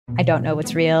I don't know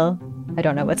what's real. I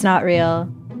don't know what's not real.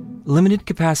 Limited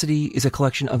Capacity is a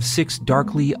collection of 6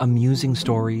 darkly amusing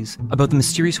stories about the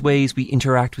mysterious ways we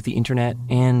interact with the internet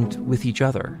and with each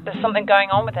other. There's something going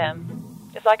on with him.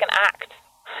 It's like an act.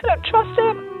 I don't trust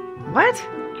him. What?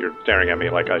 You're staring at me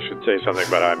like I should say something,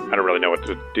 but I don't really know what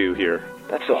to do here.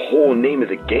 That's the whole name of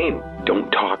the game.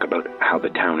 Don't talk about how the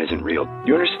town isn't real.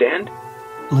 You understand?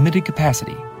 Limited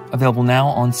Capacity. Available now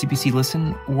on CBC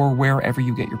Listen or wherever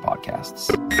you get your podcasts.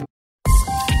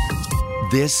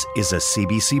 This is a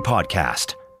CBC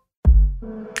podcast.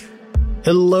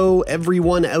 Hello,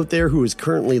 everyone out there who is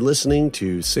currently listening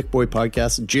to Sick Boy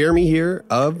Podcast. Jeremy here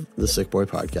of the Sick Boy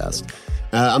Podcast.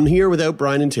 I'm here without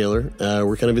Brian and Taylor.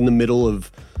 We're kind of in the middle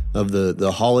of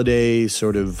the holiday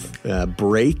sort of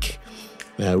break.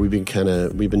 We've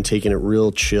been taking it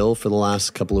real chill for the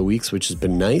last couple of weeks, which has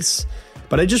been nice.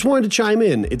 But I just wanted to chime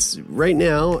in. It's right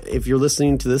now, if you're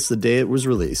listening to this, the day it was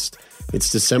released. It's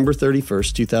December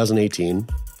 31st, 2018.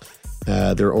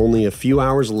 There are only a few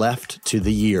hours left to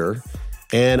the year.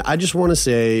 And I just want to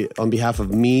say, on behalf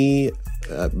of me,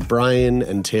 Brian,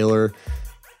 and Taylor,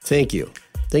 thank you.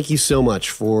 Thank you so much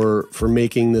for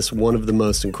making this one of the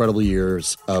most incredible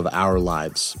years of our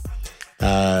lives.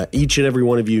 Each and every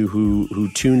one of you who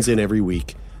tunes in every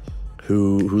week,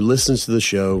 who listens to the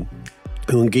show,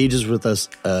 who engages with us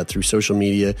through social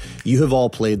media, you have all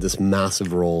played this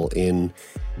massive role in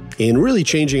really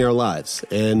changing our lives.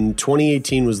 And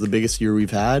 2018 was the biggest year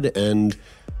we've had, and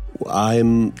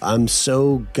I'm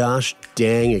so gosh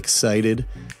dang excited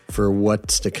for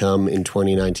what's to come in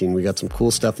 2019. We got some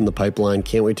cool stuff in the pipeline.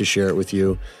 Can't wait to share it with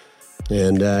you.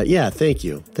 And yeah, thank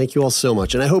you. Thank you all so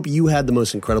much. And I hope you had the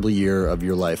most incredible year of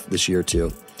your life this year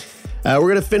too. We're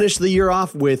going to finish the year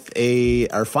off with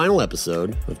our final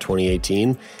episode of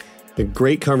 2018. A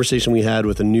great conversation we had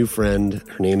with a new friend.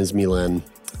 Her name is Mylene,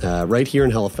 right here in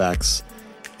Halifax.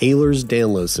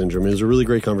 Ehlers-Danlos Syndrome. It was a really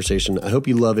great conversation. I hope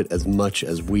you love it as much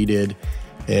as we did.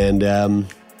 And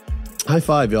high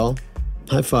five, y'all.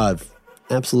 High five.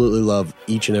 Absolutely love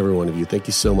each and every one of you. Thank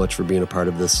you so much for being a part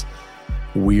of this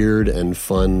weird and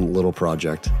fun little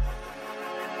project.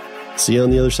 See you on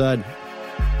the other side.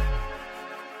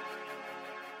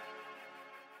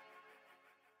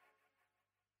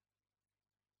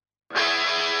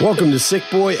 Welcome to Sick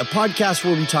Boy, a podcast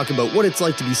where we talk about what it's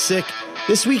like to be sick.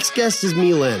 This week's guest is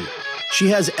Mylene. She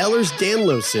has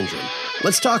Ehlers-Danlos Syndrome.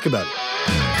 Let's talk about it.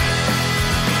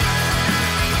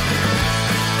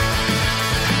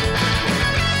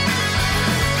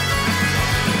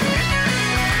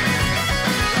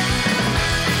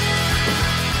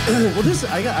 Well,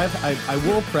 I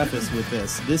will preface with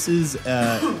this. This is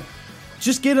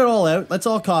just get it all out. Let's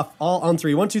all cough. All on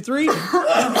 3. 1, 2, 3.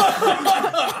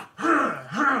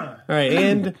 All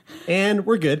right, and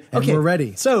we're good. And okay, we're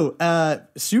ready. So,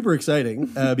 super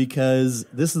exciting because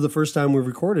this is the first time we've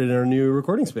recorded in our new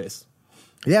recording space.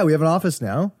 Yeah, we have an office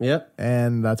now. Yep.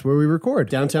 And that's where we record.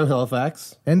 Downtown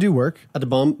Halifax. And do work. At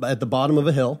the bottom of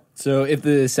a hill. So if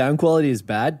the sound quality is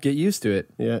bad, get used to it.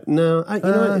 Yeah. No, you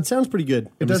know what? It sounds pretty good.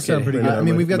 It does sound pretty good. I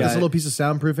mean, we've got this little piece of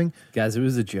soundproofing. Guys, it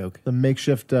was a joke. The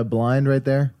makeshift blind right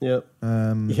there. Yep.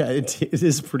 Yeah, it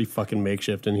is pretty fucking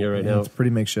makeshift in here right now. It's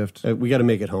pretty makeshift. We got to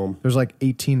make it home. There's like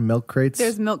 18 milk crates.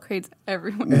 There's milk crates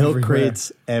everywhere. Milk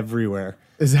crates everywhere.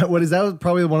 Is that was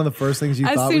probably one of the first things you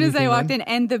thought? As soon as I walked in,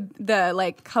 and the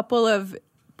like couple of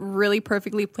really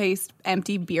perfectly placed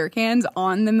empty beer cans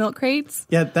on the milk crates.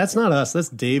 Yeah, that's not us. That's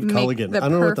Dave Culligan. I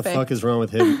don't know what the fuck is wrong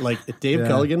with him. Like, Dave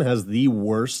Culligan has the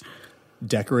worst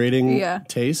decorating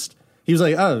taste. He was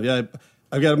like, oh, yeah,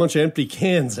 I've got a bunch of empty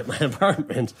cans at my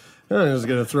apartment. I'm just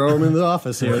going to throw them in the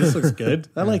office here. This looks good.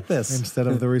 I like this. Instead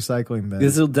of the recycling bin.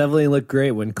 This will definitely look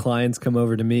great when clients come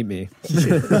over to meet me.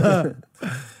 So,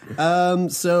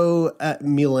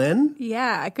 Mylene?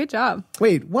 Yeah, good job.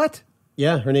 Wait, what?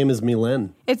 Yeah, her name is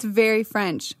Mylene. It's very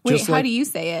French. Wait, how do you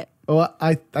say it? Oh,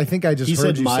 I think I just heard you say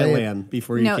it. He said Mylene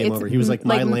before he came over. He was like,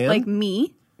 Mylene? Like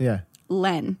me. Yeah.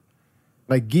 Len.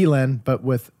 Like Guylaine, but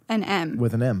with an M.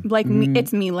 With an M. Like me,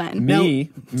 it's Mylene. Me.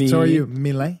 So are you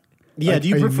Mylene? Yeah, do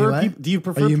you prefer... Are you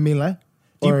Mylene?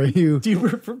 Or are you... Do you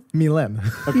prefer... Mylene.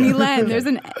 Okay. Mylene. There's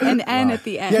an N at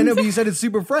the end. Yeah, no, but you said it's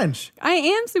super French. I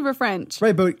am super French.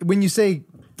 Right, but when you say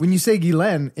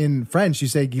Guylaine in French, you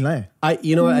say Guylaine.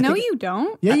 You know what? No, you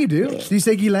don't. Yeah, you do. Do you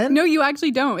say Guylaine? No, you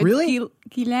actually don't. It's really?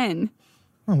 Guylaine.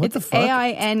 Oh, what it's the fuck?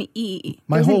 A-I-N-E.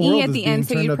 My There's whole an world E at is the being end,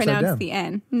 so turned you upside pronounce down. the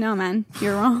N. No, man,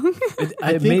 you're wrong.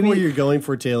 I think what you're going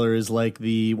for, Taylor, is like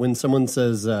when someone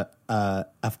says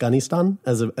Afghanistan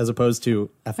as opposed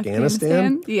to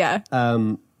Afghanistan. Yeah.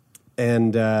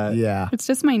 And Yeah. It's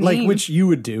just my name. like which you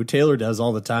would do. Taylor does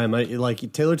all the time.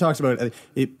 Taylor talks about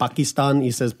Pakistan.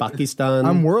 He says Pakistan.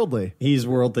 I'm worldly. He's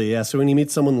worldly. Yeah. So when he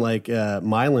meets someone like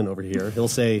Mylene over here, he'll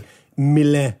say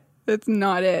Mylene. That's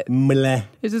not it. Mylene.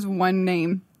 It's just one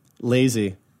name.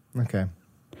 Lazy. Okay.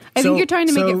 I So- think you're trying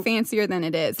to make so- it fancier than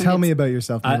it is. and Tell it's- me about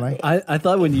yourself, Mylene. I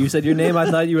thought when you said your name, I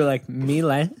thought you were like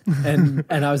Mylene,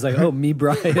 and I was like, oh, me,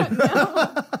 Brian.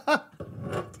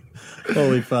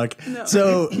 Holy fuck.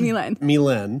 So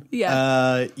Mylene.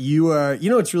 Yeah. You are,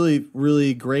 what's really,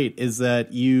 really great is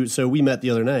that so we met the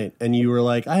other night and you were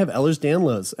like, I have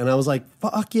Ehlers-Danlos. And I was like,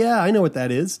 fuck yeah, I know what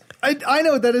that is. I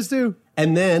know what that is too.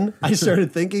 And then I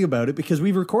started thinking about it because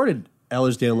we've recorded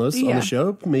Ehlers-Danlos on the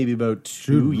show maybe about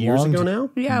 2 years ago now.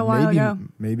 Yeah, a while ago.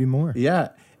 Maybe more. Yeah.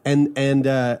 And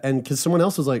because someone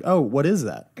else was like, oh, what is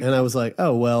that? And I was like,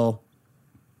 oh, well,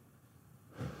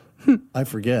 I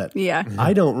forget. Yeah.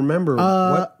 I don't remember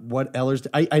what Ehlers.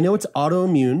 I know it's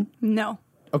autoimmune. No.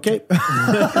 Okay.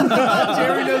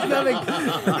 Jeremy knows nothing.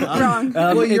 Wrong.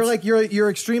 Well, you're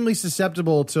extremely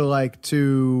susceptible to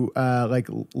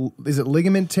is it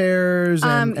ligament tears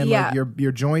and yeah. like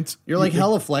your joints? You're like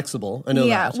hella flexible. I know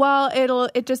that. Well,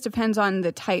 it just depends on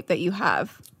the type that you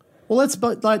have. Well, let's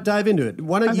dive into it.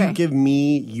 Why don't you give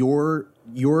me your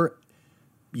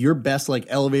best like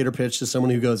elevator pitch to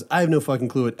someone who goes, I have no fucking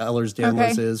clue what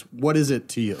Ehlers-Danlos is. What is it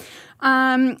to you?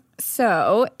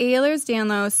 So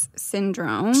Ehlers-Danlos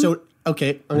Syndrome. So,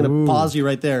 okay, I'm going to pause you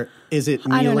right there. Is it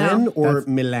I don't Mylene know. or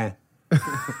Mylene?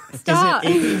 Stop.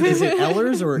 Is it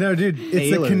Ehlers or No, dude,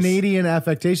 it's Ehlers? a Canadian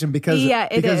affectation because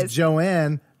it is.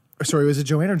 Joanne. Sorry, was it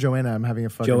Joanne or Joanna? I'm having a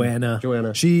fucking Joanna.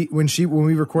 When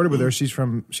we recorded with her, she's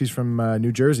from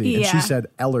New Jersey, and she Yeah. said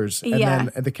Ehlers, and Yeah.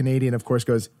 then the Canadian, of course,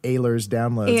 goes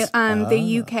Ehlers-Danlos. The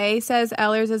UK says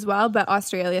Ehlers as well, but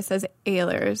Australia says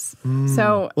Ehlers.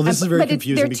 So, Well, this is very but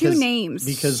confusing they're two because- names.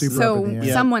 because so up in the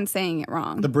air. someone's saying it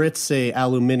wrong. The Brits say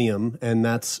aluminium, and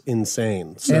that's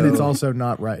insane. So, and it's also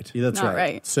not right. yeah, that's Not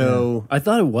right. So I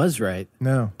thought it was right.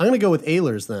 No. I'm going to go with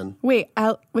Ehlers then. Wait,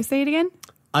 say it again?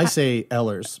 I say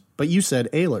Ehlers, but you said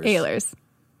Ehlers. Ehlers.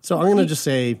 So I'm going to just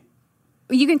say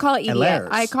You can call it EDS.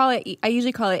 Ehlers. I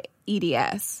usually call it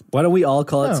EDS. Why don't we all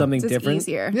call it something It's just different?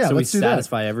 easier. Yeah, so we let's do that.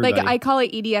 satisfy everybody. Like I call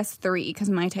it EDS 3 because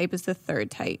my type is the third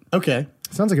type. okay.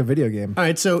 Sounds like a video game. All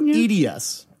right. So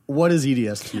EDS. What is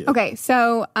EDS to you? Okay,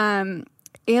 so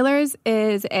Ehlers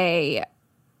is a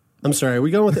I'm sorry. Are we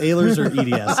going with Ehlers or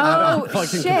EDS? Oh,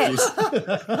 shit.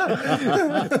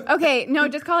 Okay, no,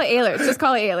 just call it Ehlers. Just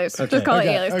call it Ehlers. Just call it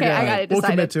Ehlers. Okay, I got it We'll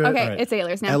decided. commit to it. Okay, All right. it's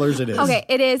Ehlers now. Ehlers it is. Okay,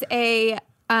 it is a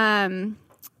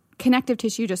connective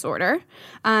tissue disorder,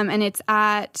 and it's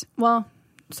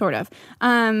sort of.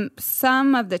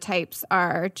 Some of the types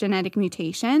are genetic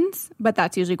mutations, but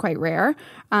that's usually quite rare.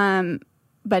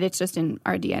 But it's just in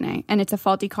our DNA, and it's a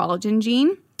faulty collagen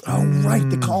gene. Oh, right.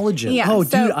 The collagen. Yeah. Oh,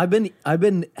 so- dude, I've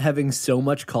been having so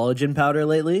much collagen powder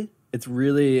lately. It's a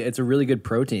really good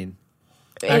protein.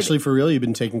 Actually, for real, you've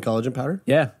been taking collagen powder?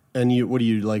 Yeah. And what do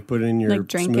you like put it in your Like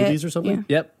drink smoothies it? or something?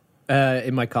 Yep.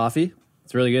 In my coffee,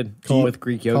 it's really good with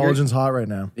Greek yogurt. Collagen's hot right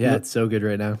now. Yeah, it's so good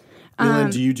right now.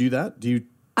 Mylene, do you do that? Do you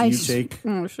take?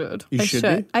 I should. You should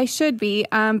be? I should be.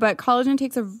 But collagen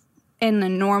takes in a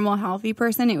normal, healthy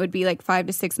person, it would be like 5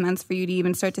 to 6 months for you to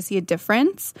even start to see a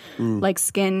difference, like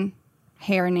skin,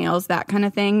 hair, nails, that kind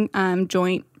of thing.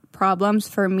 Joint problems.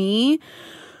 For me,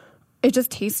 it just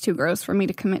tastes too gross for me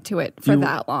to commit to it for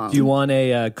that long. Do you want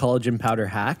a collagen powder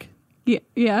hack?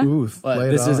 Yeah. Ooh,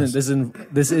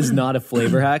 This is not a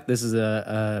flavor hack. This is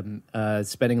a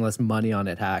spending less money on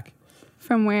it hack.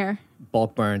 From where?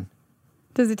 Bulk Barn.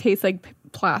 Does it taste like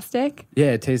plastic?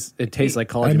 Yeah, it tastes like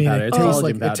collagen I mean, powder. it It's tastes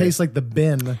collagen powder. it tastes like the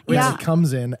bin Yeah. it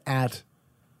comes in at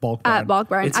Bulk Barn. At Bulk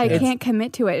Barn. I It's- can't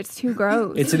commit to it. It's too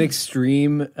gross. It's an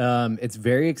extreme. It's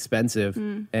very expensive.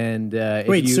 And if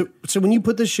Wait, you, so when you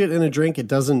put this shit in a drink, it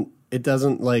doesn't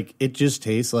like, it just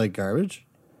tastes like garbage?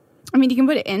 I mean, you can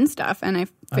put it in stuff, and I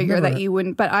figure never- that you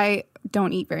wouldn't, but I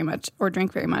don't eat very much or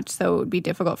drink very much, so it would be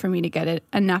difficult for me to get it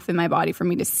enough in my body for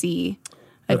me to see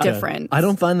a difference. I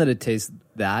don't find that it tastes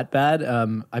that bad.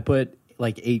 I put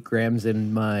like 8 grams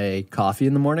in my coffee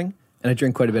in the morning, and I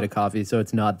drink quite a bit of coffee, so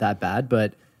it's not that bad.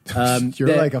 But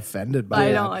You're like offended by I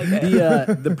it. don't like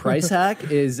it. the price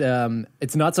hack is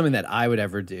it's not something that I would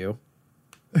ever do.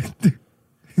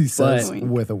 He says But-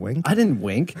 with a wink. I didn't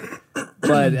wink,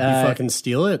 but You fucking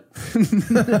steal it?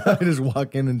 I just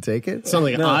walk in and take it.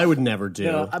 Something I would never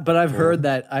do. but I've heard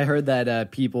that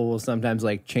people will sometimes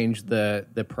like change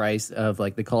the price of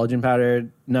like the collagen powder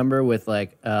number with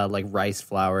like rice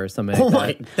flour or something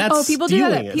like that. That's people do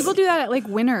that. stealing. People do that at like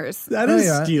Winners. That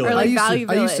is stealing. Or like I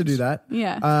Value used to Village. do that.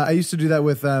 Yeah. I used to do that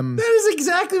with. That is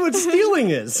exactly what stealing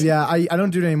is. Yeah, I don't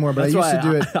do it anymore, but That's I used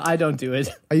to do it. I don't do it.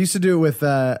 I used to do it with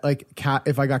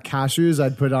if I got cashews,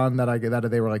 I'd put on that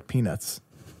they were like peanuts.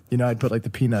 You know, I'd put like the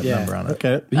peanut number on it.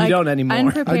 Okay. You don't anymore.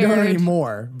 Unprepared. I don't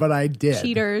anymore, but I did.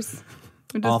 Cheaters.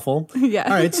 Awful. Yeah.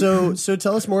 All right. So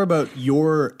tell us more about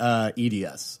your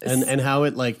EDS and how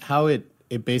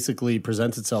it basically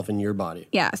presents itself in your body.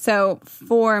 Yeah. So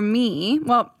for me,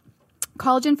 well,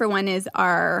 collagen for one is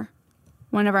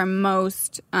one of our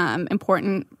most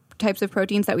important types of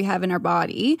proteins that we have in our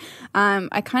body.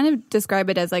 I kind of describe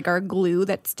it as like our glue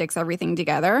that sticks everything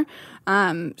together.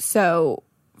 So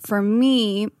for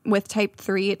me, with type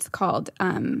 3, it's called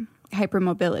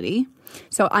hypermobility.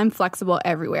 So I'm flexible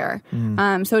everywhere.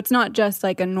 So it's not just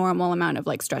like a normal amount of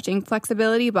like stretching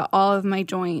flexibility, but all of my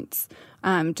joints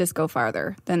just go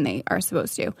farther than they are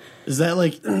supposed to. Is that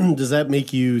like, does that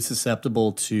make you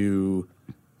susceptible to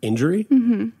injury?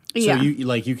 Mm-hmm. So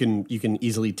you can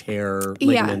easily tear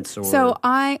ligaments or... So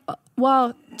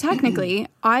technically,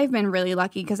 I've been really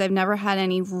lucky because I've never had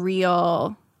any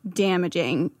real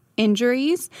damaging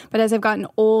injuries. But as I've gotten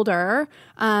older,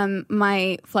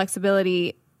 my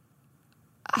flexibility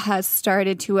has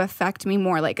started to affect me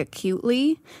more like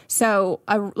acutely. So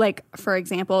like, for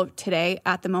example, today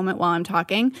at the moment while I'm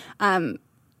talking,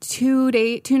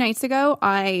 2 nights ago,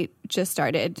 I just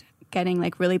started getting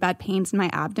like really bad pains in my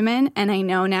abdomen, and I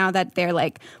know now that they're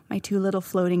like my 2 little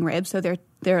floating ribs, so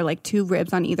they're like 2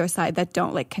 ribs on either side that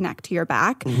don't like connect to your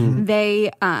back. Mm-hmm.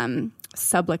 They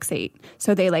subluxate,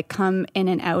 so they like come in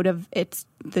and out of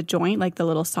the joint, like the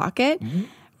little socket. Mm-hmm.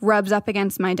 Rubs up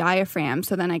against my diaphragm,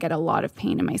 so then I get a lot of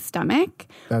pain in my stomach.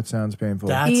 That sounds painful.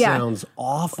 That sounds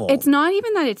awful. It's not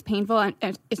even that it's painful,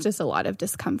 it's just a lot of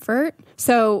discomfort.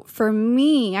 So for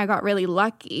me, I got really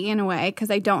lucky in a way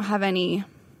because I don't have any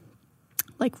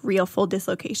like real full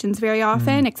dislocations very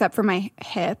often, except for my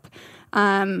hip. They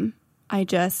kind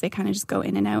of just go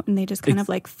in and out, and they just kind of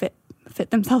like fit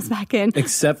themselves back in.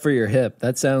 Except for your hip.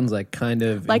 That sounds like kind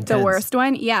of like intense. the worst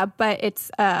one. Yeah, but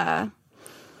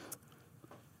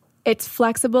it's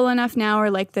flexible enough now, or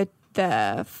like the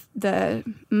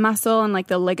muscle and like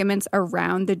the ligaments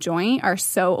around the joint are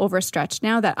so overstretched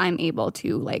now that I'm able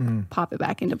to like pop it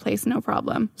back into place, no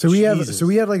problem. So we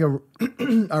have like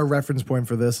our reference point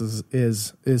for this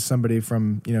is somebody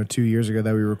from 2 years ago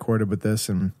that we recorded with this,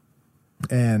 and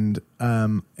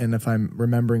if I'm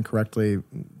remembering correctly,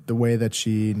 the way that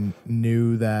she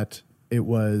knew that it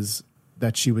was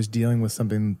that she was dealing with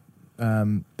something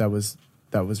that was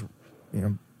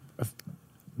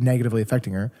negatively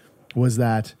affecting her was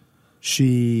that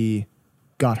she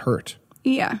got hurt.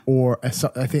 Yeah. Or I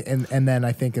think, and then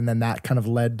that kind of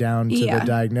led down to the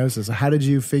diagnosis. How did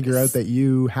you figure out that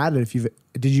you had it?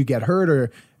 Did you get hurt,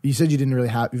 or you said you've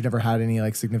never had any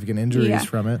like significant injuries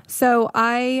from it? So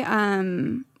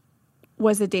I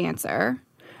was a dancer.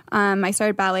 I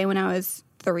started ballet when I was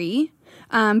 3.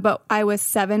 But I was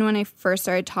 7 when I first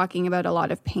started talking about a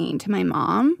lot of pain to my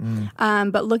mom.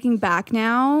 But looking back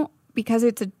now, because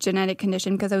it's a genetic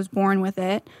condition, because I was born with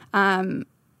it,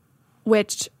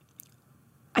 which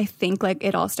I think like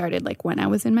it all started like when I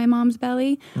was in my mom's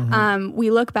belly. Mm-hmm.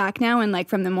 We look back now, and like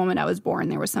from the moment I was born,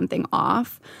 there was something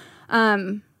off.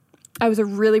 I was a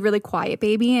really, really quiet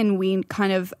baby, and we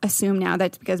kind of assume now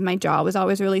that's because my jaw was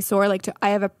always really sore. I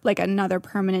have another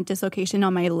permanent dislocation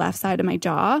on my left side of my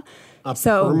jaw.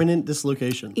 Permanent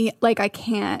dislocation? Like I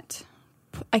can't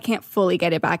fully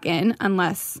get it back in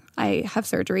unless I have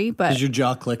surgery. But does your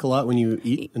jaw click a lot when you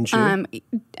eat and chew?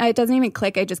 It doesn't even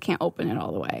click. I just can't open it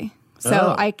all the way.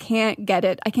 So I can't get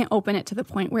it. I can't open it to the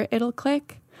point where it'll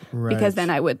click. Right. Because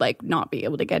then I would like not be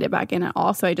able to get it back in at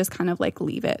all. So I just kind of like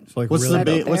leave it. So, like, what's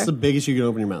the biggest you can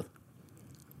open your mouth?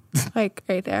 Like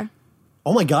right there.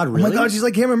 Oh my God! Really? Oh my God! She's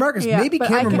like Cameron Marcus. Yeah, maybe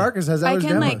Cameron Marcus has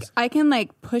Ehlers-Danlos. I can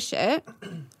like push it.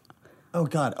 Oh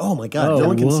God! Oh my God! No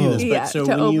one can see this. But so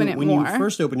when you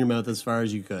first open your mouth as far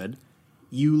as you could,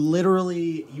 you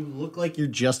look like you're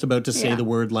just about to say the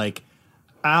word like.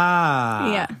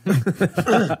 Yeah.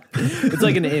 It's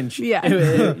like an inch. Yeah.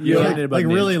 You open it about like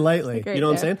really inch. lightly. Like right you know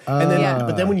what I'm saying? And then,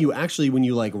 but then when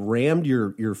you like rammed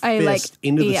your fist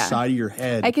into the side of your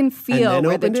head, I can feel and then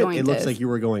where the opened joint it looks like you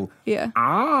were going. Yeah.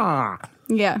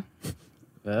 Yeah.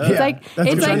 It's like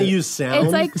I'm trying to use sound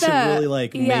it's like to really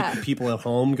like make people at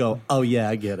home go, oh yeah,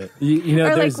 I get it. You know,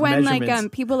 or there's like when measurements.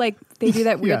 like people like they do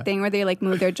that weird thing where they like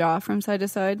move their jaw from side to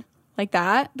side. like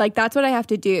that. Like that's what I have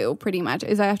to do pretty much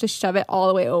is I have to shove it all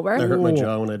the way over. I hurt my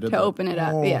jaw when I did to that. open it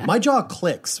up. Yeah. My jaw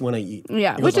clicks when I eat.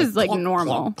 Yeah, It which goes is like clunk,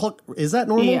 normal. clunk, clunk. Is that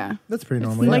normal? Yeah. That's pretty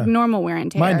normal. Like yeah. normal wear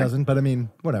and tear. Mine doesn't, but I mean,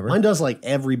 whatever. Mine does like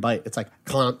every bite. It's like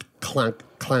clunk, clunk,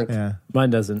 clunk. Yeah.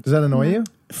 Mine doesn't. Does that annoy you?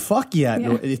 Fuck yeah. Yeah.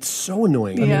 No, it's so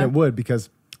annoying. I mean, Yeah. it would because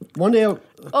One day,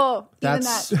 Oh, even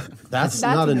that's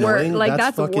that. not annoying. Like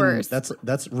that's fucking, worse. That's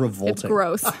revolting. It's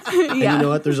gross. And yeah. you know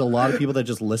what? There's a lot of people that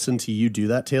just listen to you do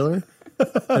that, Taylor.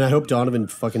 And I hope Donovan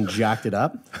fucking jacked it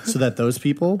up so that those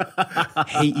people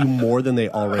hate you more than they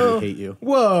already hate you.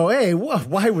 whoa, hey,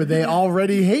 why would they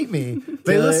already hate me?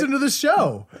 They listen to the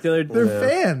show. They're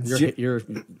fans.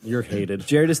 You're hated.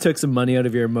 Jared just took some money out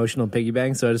of your emotional piggy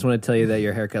bank, so I just want to tell you that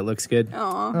your haircut looks good.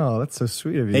 Oh, that's so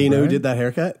sweet of you. Hey, you know who Brian. did that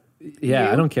haircut?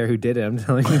 Yeah, I don't care who did it. I'm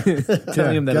telling you,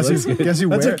 telling him that guess it looks who, good. guess who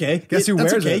That's wear- okay. Guess who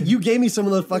That's wears okay. it? You gave me some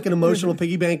of the fucking emotional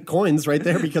piggy bank coins right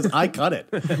there because I cut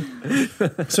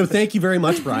it. So thank you very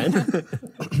much, Brian.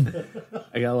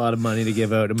 I got a lot of money to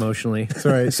give out emotionally.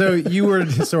 Sorry. So you were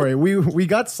sorry. We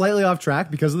got slightly off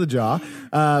track because of the jaw.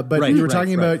 But Right, you were right,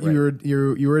 talking right, about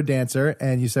you were a dancer,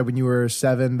 and you said when you were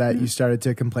 7 that you started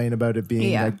to complain about it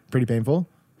being Yeah. like pretty painful.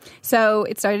 So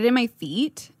it started in my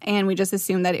feet, and we just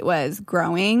assumed that it was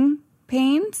growing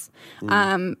pains.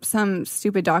 Some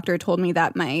stupid doctor told me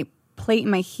that my plate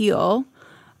in my heel,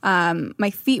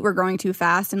 my feet were growing too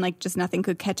fast, and like just nothing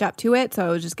could catch up to it. So I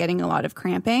was just getting a lot of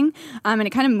cramping. And it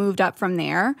kind of moved up from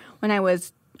there. When I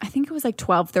think it was like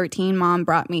 12, 13, Mom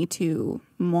brought me to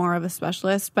more of a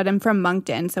specialist, but I'm from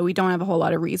Moncton, so we don't have a whole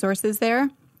lot of resources there.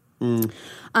 And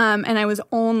I was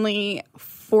only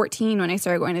 14 when I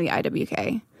started going to the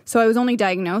IWK. So I was only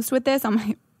diagnosed with this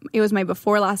it was my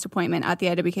before last appointment at the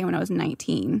IWK when I was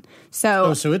 19.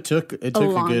 So So it took a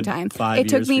long good time. 5 years. It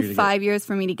took me for you to 5 years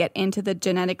for me to get into the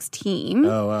genetics team.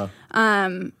 Oh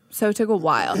wow. So it took a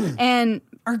while. And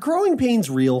Are growing pains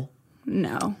real?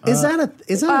 no. Is that an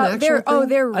actual thing?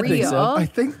 They're I think real. so. I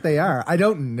think they are. I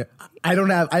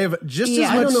have just Yeah.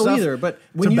 as I much don't know stuff either, but to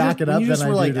when you back just, it up when you just than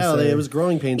were I like, do to oh, say. it was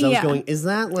growing pains. I was Yeah. going, is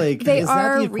that like, They is that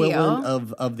are the equivalent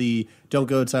real. of the don't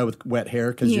go outside with wet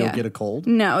hair because you'll Yeah. get a cold?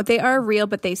 No, they are real,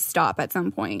 but they stop at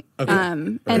some point. Okay.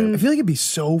 And I feel like it'd be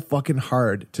so fucking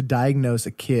hard to diagnose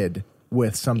a kid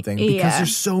with something because Yeah.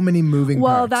 there's so many moving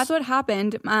well, parts. that's what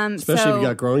happened. Especially if you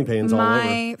got growing pains all over.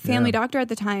 My family doctor at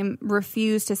the time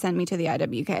refused to send me to the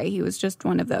IWK. He was just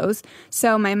one of those.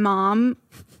 So my mom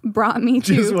brought me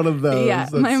to Just one of those. Yeah,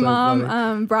 That's my so mom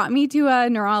funny. brought me to a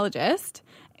neurologist.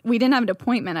 We didn't have an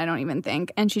appointment, I don't even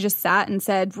think, and she just sat and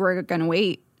said, "We're going to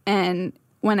wait." And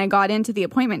when I got into the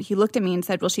appointment, he looked at me and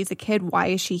said, "Well, she's a kid. Why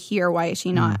is she here? Why is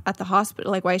she not at the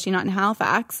hospital? Like, why is she not in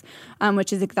Halifax?"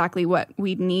 Which is exactly what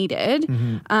we needed.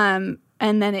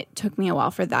 And then it took me a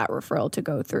while for that referral to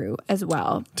go through as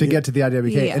well. to get to the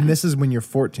IWK. Yeah. And this is when you're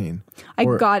 14. I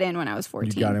Or got in when I was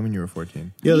 14. You got in when you were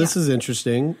 14. Yeah, this is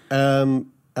interesting.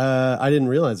 I didn't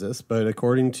realize this, but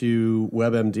according to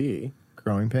WebMD,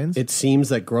 Growing pains? it seems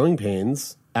that growing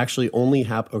pains actually only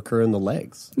occur in the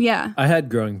legs. Yeah. I had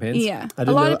growing pains. Yeah. I A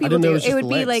didn't lot know- of I people didn't know it do. was It just would the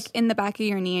be legs. like in the back of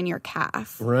your knee and your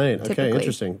calf. Right. Okay. typically.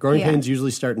 Interesting. Growing Yeah. pains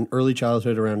usually start in early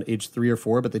childhood around age 3 or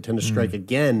 4, but they tend to strike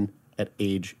again at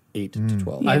age 8 to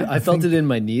 12. Yeah. I felt it in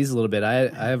my knees a little bit. I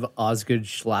have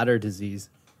Osgood-Schlatter disease.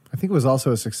 I think it was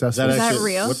also a successful. Is that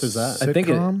real? What is that?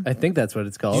 Sitcom? I think that's what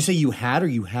it's Did called. you say you had or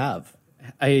you have?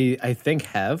 I think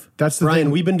have. That's the Brian,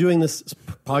 thing. we've been doing this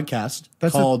podcast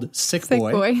That's called Sick Sick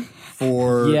Boy, Boy.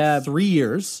 for Yeah. 3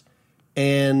 years,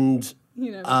 and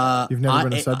You've never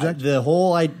been a subject? The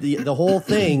whole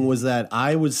thing was that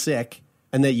I was sick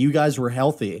and that you guys were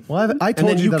healthy. Well, I and told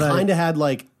then you you that kind of had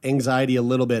like anxiety a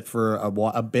little bit for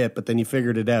a bit, but then you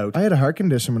figured it out. I had a heart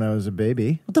condition when I was a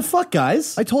baby. What the fuck,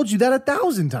 guys? I told you that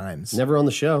 1,000 times. Never on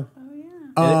the show.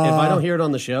 Oh yeah. If I don't hear it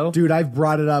on the show, Dude, I've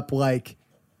brought it up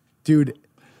dude.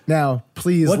 Now,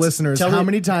 please, listeners, tell how me-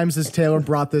 many times has Taylor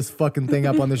brought this fucking thing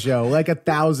up on the show? Like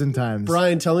 1,000 times.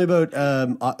 Brian, tell me about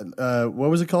what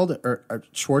was it called?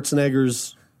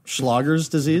 Schwarzenegger's Schlager's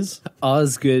disease.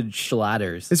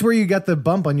 Osgood-Schlatters. It's where you got the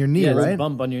bump on your knee, Yeah, there's right? a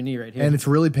bump on your knee right here. And it's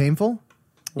really painful.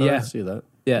 Well, Yeah. I see that.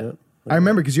 Yeah. I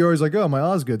remember because you're always like, "Oh, my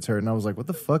Osgood's hurt," and I was like, "What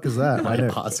the fuck is that?" I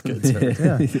didn't- Osgoods.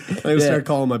 I'm gonna start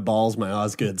calling my balls my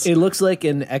Osgoods. It looks like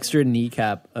an extra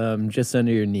kneecap just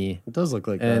under your knee. It does look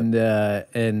like that.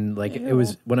 And like it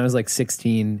was when I was like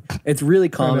 16. It's really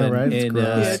common right? It's in gross.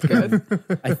 Yeah, it's gross.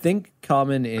 I think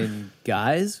common in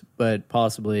guys, but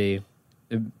possibly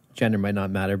gender might not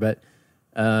matter, but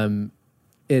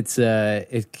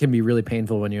it can be really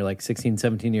painful when you're like 16,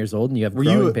 17 years old and you have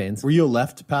growing pains. Were you a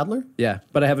left paddler? Yeah,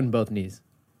 but I have it in both knees.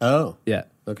 Oh, Yeah.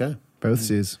 okay. Both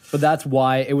C's. But that's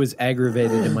why it was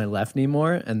aggravated in my left knee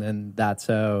more, and then that's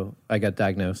how I got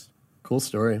diagnosed. Cool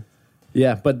story.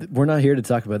 Yeah, but we're not here to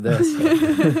talk about this.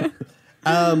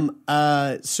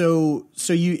 So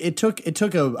it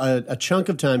took a chunk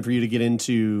of time for you to get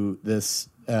into this.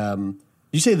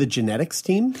 You say the genetics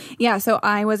team? Yeah, so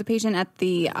I was a patient at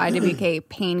the IWK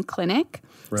pain clinic.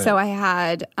 Right. So I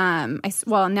had, now I'm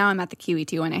at the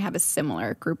QE2 and I have a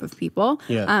similar group of people.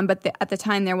 Yeah. But at the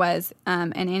time there was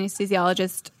an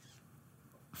anesthesiologist,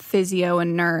 physio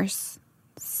and nurse,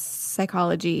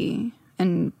 psychology,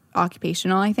 and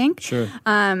occupational, I think. Sure.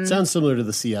 Sounds similar to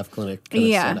the CF clinic kind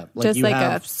of setup. Just you like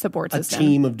have a support system. A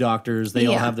team of doctors. They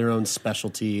all have their own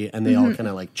specialty, and they all kind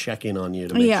of like check in on you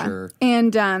to make sure.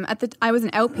 And I was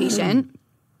an outpatient,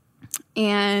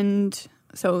 and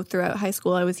so throughout high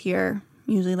school I was here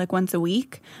usually like once a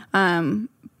week.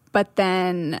 But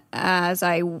then as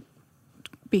I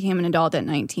became an adult at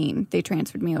 19, they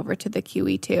transferred me over to the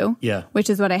QE2, which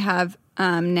is what I have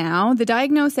now. The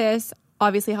diagnosis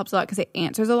obviously helps a lot because it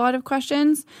answers a lot of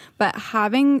questions, but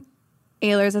having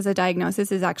Ehlers as a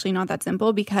diagnosis is actually not that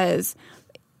simple because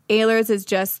Ehlers is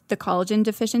just the collagen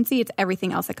deficiency. It's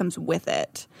everything else that comes with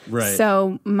it. Right.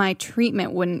 So my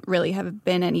treatment wouldn't really have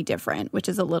been any different, which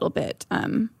is a little bit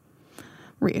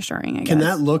reassuring, I guess. Can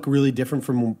that look really different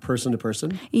from person to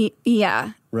person?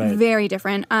 Yeah. Right. Very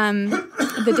different.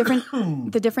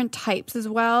 The different types as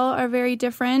well are very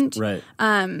different. Right.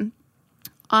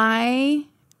 I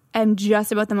am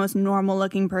just about the most normal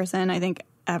looking person I think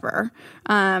ever.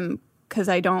 Because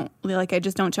I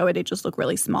just don't show it. It just look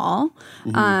really small.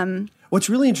 Mm-hmm. What's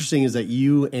really interesting is that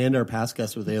you and our past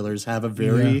guest with Ehlers have a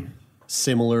very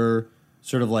similar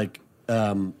sort of like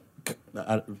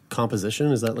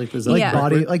composition. Is that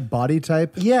like body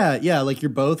type? Yeah. Like you're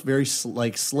both very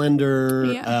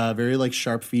slender, very like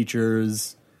sharp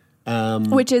features.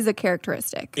 Which is a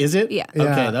characteristic. Is it? Yeah.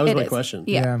 Okay, that was my is. question.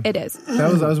 Yeah, it is. I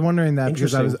was wondering that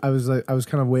because I was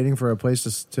kind of waiting for a place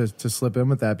to slip in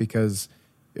with that because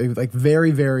like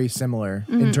very very similar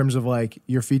in terms of like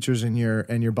your features and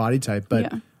your body type,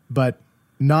 but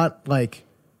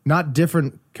not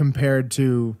different compared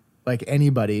to like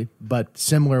anybody, but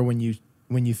similar when you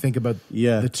think about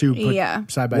the two put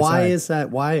side by side. Why is that?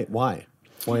 Why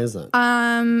is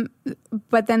that?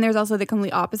 But then there's also the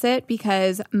complete opposite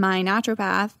because my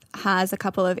naturopath has a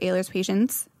couple of Ehlers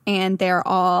patients and they're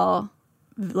all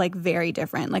like very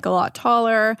different, like a lot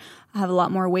taller, have a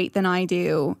lot more weight than I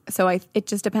do. So it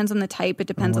just depends on the type. It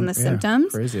depends on the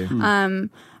symptoms. Crazy.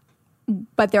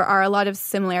 But there are a lot of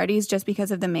similarities just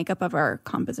because of the makeup of our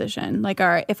composition. Like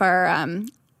if our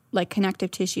like connective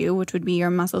tissue, which would be your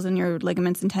muscles and your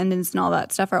ligaments and tendons and all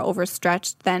that stuff, are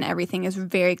overstretched, then everything is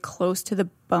very close to the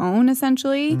bone,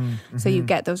 essentially. Mm-hmm. So you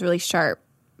get those really sharp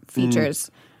features.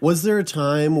 Was there a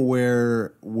time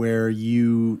where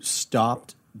you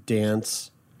stopped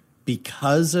dance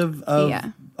because of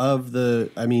the?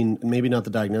 I mean, maybe not the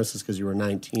diagnosis because you were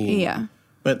 19. Yeah.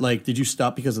 But like, did you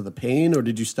stop because of the pain, or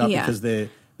did you stop because the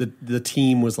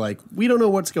team was like, we don't know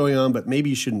what's going on, but maybe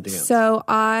you shouldn't dance? So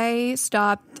I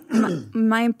stopped.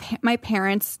 My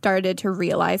parents started to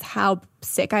realize how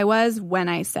sick I was when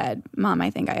I said, "Mom,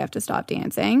 I think I have to stop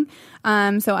dancing."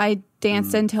 So I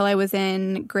danced until I was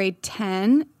in grade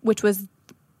 10, which was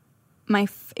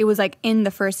it was like in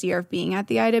the first year of being at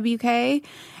the IWK.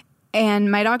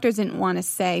 And my doctors didn't want to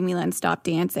say, Mylene, stop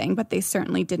dancing, but they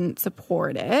certainly didn't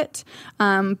support it.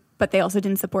 But they also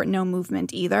didn't support no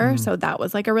movement either. So that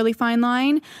was like a really fine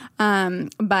line.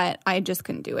 But I just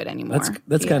couldn't do it anymore.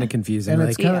 That's kind of confusing.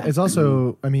 And it's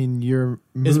also, I mean, you're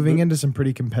moving into some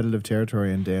pretty competitive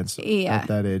territory in dance at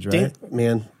that age, right?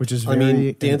 Which is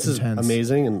very dance intense. is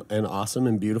amazing and awesome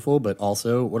and beautiful, but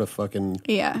also what a fucking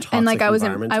toxic and like I was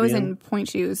environment in point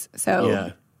shoes,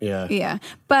 so yeah.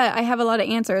 But I have a lot of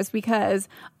answers because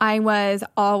I was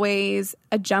always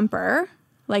a jumper.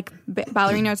 Like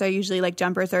ballerinas are usually like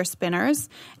jumpers or spinners,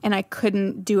 and I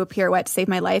couldn't do a pirouette to save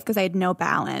my life because I had no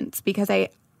balance because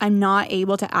I'm not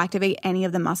able to activate any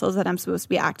of the muscles that I'm supposed to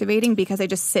be activating because I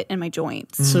just sit in my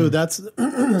joints. So that's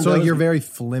so like you're very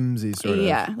flimsy, sort of.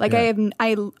 Yeah, like I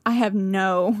have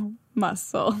no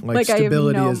muscle. Like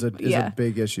stability I have is a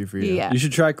big issue for you. Yeah. You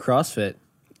should try CrossFit.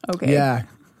 Okay. Yeah.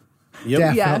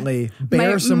 Yep. Definitely.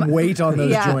 Bear some weight on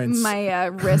those joints. My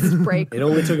wrist break. It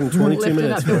only took him 22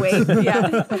 minutes. Up the weight.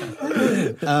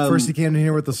 Yeah. First he came in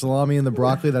here with the salami and the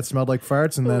broccoli that smelled like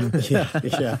farts, and then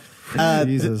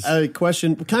Jesus. A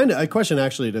question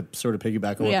actually to sort of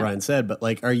piggyback on what Brian said, but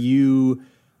like, are you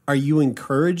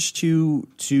encouraged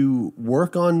to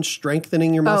work on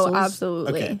strengthening your muscles? Oh,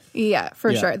 absolutely. Okay. Yeah,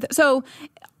 for sure. So,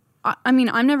 I mean,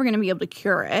 I'm never going to be able to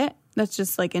cure it. That's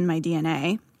just like in my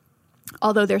DNA.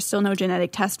 Although there's still no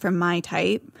genetic test for my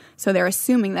type. So they're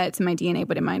assuming that it's in my DNA,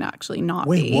 but it might actually not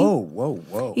be.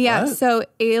 Whoa. Yeah, What? so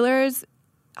Ehlers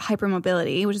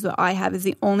hypermobility, which is what I have, is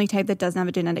the only type that doesn't have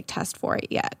a genetic test for it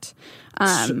yet.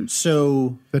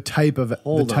 So the type of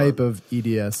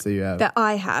EDS that you have. That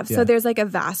I have. Yeah. So there's like a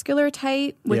vascular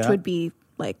type, which Yeah. would be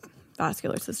like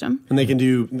vascular system. and they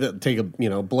can take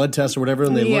a blood test or whatever,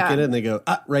 and they look at it and they go,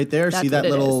 right there, That's see that what it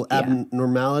little is. Yeah.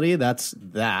 abnormality? That's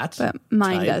that. But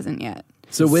mine type. doesn't yet.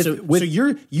 So so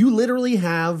you literally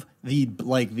have the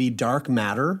dark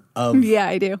matter of Yeah,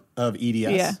 I do. of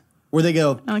EDS. Yeah. Where they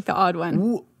go, I'm like the odd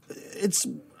one.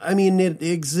 it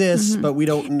exists, but we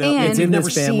don't know. And- It's in We've never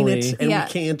this seen family. it, and Yeah.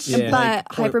 we can't. But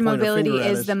point a hypermobility finger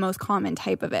at is it. the most common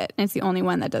type of it, and it's the only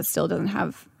one that still doesn't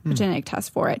have a genetic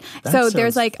test for it. That So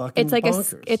there's sounds like fucking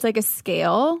bonkers. it's like a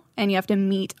scale, and you have to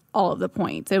meet all of the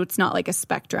points. So it's not like a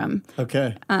spectrum.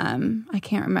 Okay. I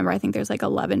can't remember. I think there's like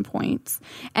 11 points,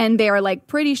 and they are like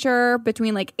pretty sure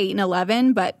between like 8 and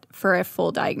 11. But for a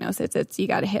full diagnosis, it's you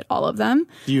got to hit all of them.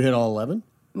 Do you hit all 11?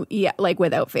 Yeah, like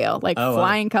without fail, like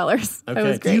flying colors. Okay. It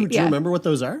was great. Do you remember what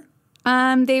those are?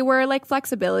 They were like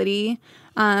flexibility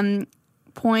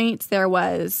points. There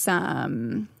was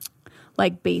some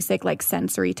like basic like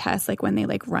sensory tests, like when they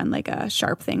like run like a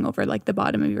sharp thing over like the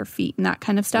bottom of your feet and that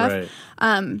kind of stuff.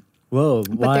 Right. Whoa,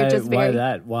 they're just why very-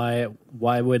 that?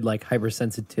 Why would like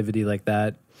hypersensitivity like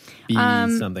that be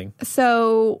something?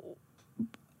 So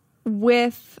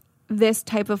with this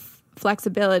type of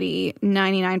flexibility,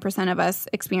 99% of us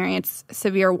experience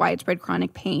severe widespread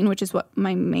chronic pain, which is what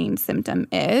my main symptom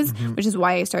is, which is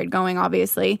why I started going,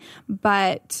 obviously.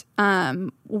 But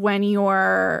when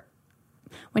you're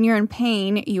in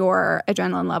pain, your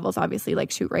adrenaline levels obviously like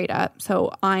shoot right up.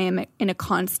 So I am in a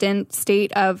constant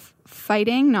state of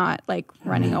fighting, not like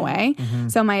running away.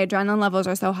 So my adrenaline levels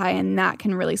are so high, and that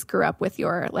can really screw up with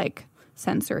your like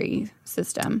sensory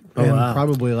system. And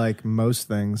probably like most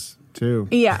things too.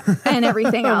 Yeah, and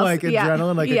everything else. Like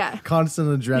adrenaline, like a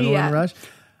constant adrenaline rush.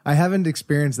 I haven't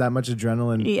experienced that much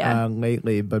adrenaline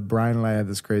lately, but Brian and I had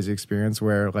this crazy experience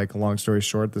where, like, long story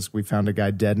short, we found a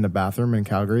guy dead in a bathroom in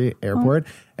Calgary airport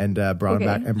and brought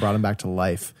him back to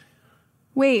life.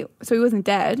 Wait, so he wasn't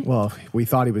dead? Well, we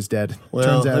thought he was dead. Well,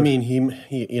 Turns out, I mean, he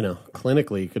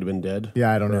clinically he could have been dead.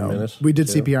 Yeah, I don't for a know. minute. We did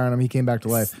CPR on him. He came back to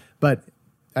life, but.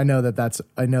 I know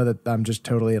that I'm just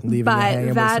totally leaving you hanging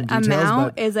with some that details.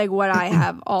 amount is like what I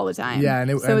have all the time. Yeah,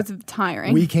 so it's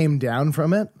tiring. We came down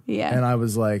from it. Yeah, and I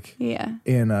was like,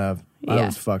 I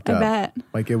was fucked up. I bet.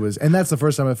 Like it was, and that's the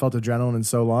first time I felt adrenaline in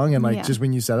so long. And like just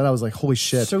when you said that, I was like, holy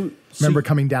shit! So remember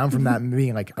coming down from that and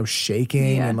being like, I was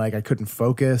shaking and like I couldn't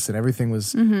focus and everything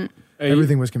was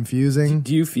was confusing.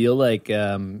 Do you feel like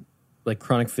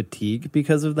chronic fatigue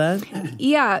because of that?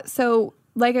 Yeah. So,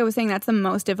 like I was saying, that's the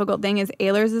most difficult thing. Is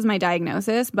Ehlers is my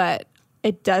diagnosis, but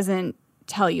it doesn't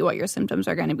tell you what your symptoms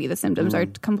are going to be. The symptoms are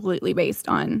completely based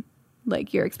on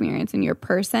like your experience and your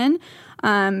person.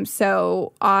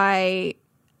 So I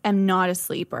am not a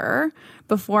sleeper.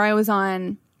 Before I was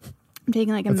on, I'm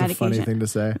taking like a medication. That's a funny thing to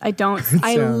say. I don't.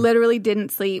 I literally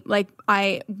didn't sleep. Like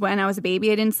when I was a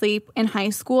baby, I didn't sleep. In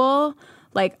high school,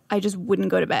 like I just wouldn't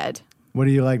go to bed. What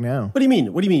are you like now? What do you mean?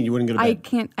 You wouldn't go to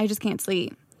bed? I just can't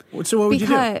sleep. So what would you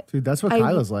do? Dude, that's what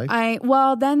Kyla's like.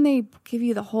 Well, then they give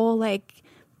you the whole like,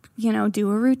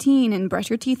 do a routine and brush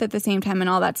your teeth at the same time and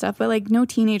all that stuff. But like no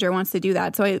teenager wants to do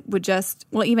that. So I would just,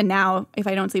 even now, if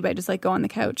I don't sleep, I just like go on the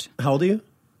couch. How old are you?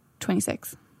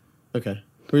 26. Okay.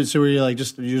 So were you like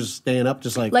you're just staying up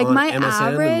just like on my MSN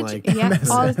average, and like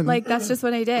MSN. That's just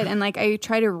what I did. And like I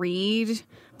try to read,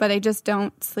 but I just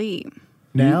don't sleep.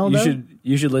 Now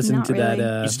you should listen Not to really.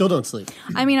 that. you still don't sleep.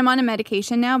 I mean, I'm on a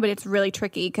medication now, but it's really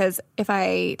tricky because if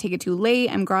I take it too late,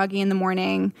 I'm groggy in the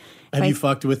morning. Have you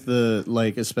fucked with the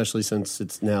especially since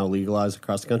it's now legalized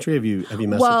across the country? Have you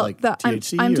messed with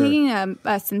THC? I'm taking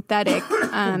a synthetic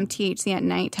THC at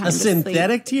nighttime. A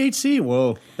synthetic THC?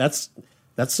 Whoa, that's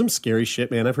some scary shit,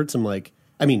 man. I've heard some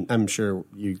I'm sure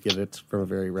you get it from a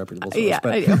very reputable source. Yeah,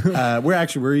 but, I do. where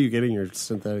are you getting your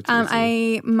synthetic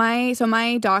THC?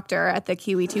 My doctor at the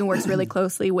QE2 works really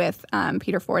closely with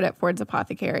Peter Ford at Ford's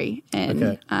Apothecary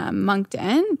in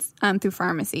Moncton through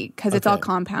pharmacy because it's all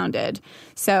compounded.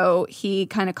 So he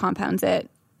kind of compounds it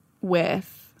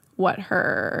with what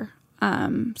her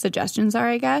suggestions are,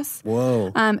 I guess.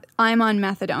 Whoa. I'm on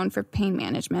methadone for pain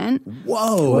management.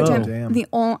 Whoa. Which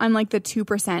I'm like the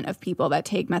 2% of people that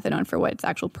take methadone for what its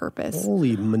actual purpose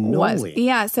Holy manoli.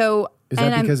 Yeah. So is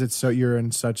that because you're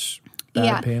in such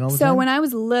bad pain all the time? So when I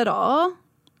was little,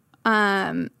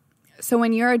 so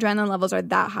when your adrenaline levels are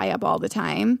that high up all the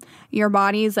time, your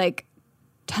body's like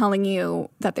telling you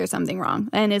that there's something wrong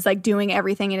and is like doing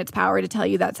everything in its power to tell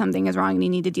you that something is wrong and you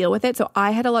need to deal with it. So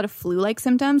I had a lot of flu-like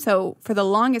symptoms. So for the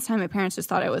longest time, my parents just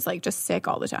thought I was like just sick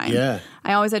all the time. Yeah.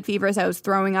 I always had fevers. I was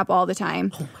throwing up all the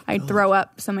time. I'd throw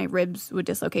up so my ribs would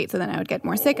dislocate. So then I would get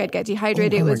more sick. I'd get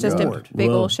dehydrated. It was just a big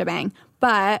old shebang.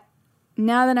 But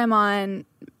now that I'm on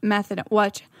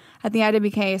methadone, at the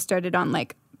IWK, I started on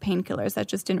like painkillers that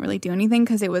just didn't really do anything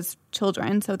because it was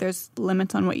children. So there's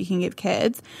limits on what you can give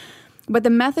kids. But the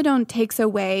methadone takes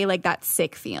away like that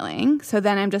sick feeling. So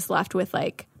then I'm just left with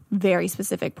like very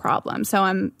specific problems. So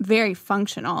I'm very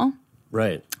functional.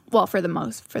 Right. Well, for the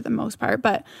most part.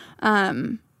 But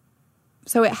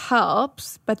so it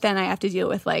helps, but then I have to deal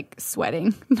with like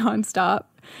sweating nonstop.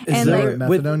 Is that what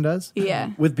methadone does?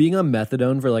 Yeah. With being on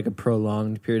methadone for like a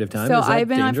prolonged period of time, so is that I've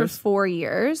been dangerous? on for 4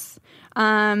 years.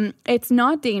 It's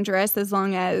not dangerous as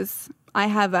long as I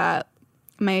have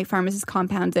my pharmacist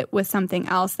compounds it with something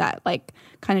else that like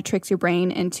kind of tricks your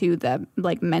brain into the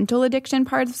like mental addiction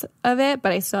parts of it,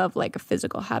 but I still have like a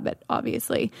physical habit,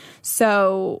 obviously.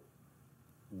 So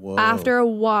after a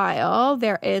while,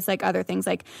 there is like other things.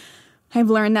 Like I've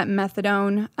learned that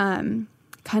methadone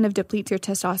kind of depletes your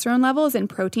testosterone levels and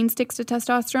protein sticks to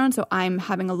testosterone. So I'm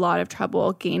having a lot of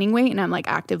trouble gaining weight and I'm like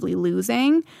actively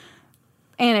losing.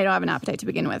 And I don't have an appetite to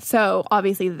begin with. So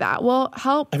obviously that will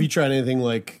help. Have you tried anything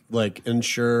like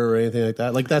Ensure or anything like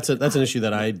that? Like that's an issue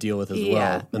that I deal with as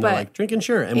well. And they're like, drink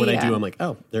Ensure. And when I do, I'm like,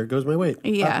 oh, there goes my weight.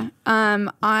 Yeah.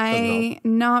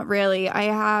 Not really. I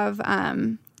have,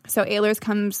 so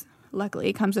Ehlers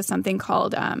luckily comes with something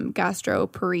called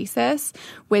gastroparesis,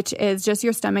 which is just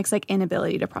your stomach's like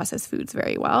inability to process foods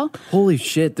very well. Holy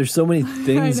shit, there's so many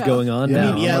things going on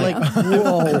now. Yeah, like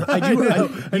whoa.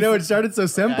 I know it started so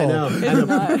simple.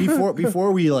 I know.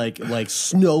 Before we like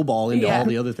snowball into all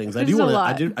the other things, I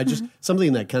just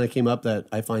something that kind of came up that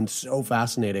I find so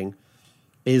fascinating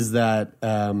is that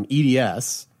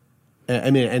EDS,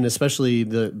 I mean, and especially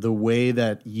the way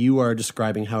that you are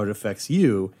describing how it affects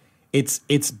you.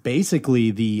 It's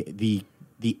basically the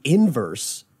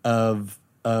inverse of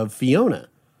Fiona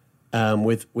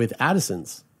with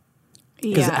Addison's,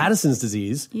 because Addison's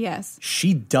disease, yes,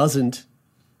 she doesn't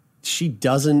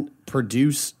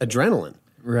produce adrenaline,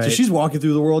 right? So she's walking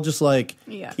through the world just like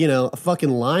a fucking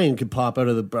lion could pop out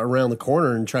of around the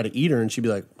corner and try to eat her, and she'd be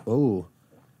like, oh,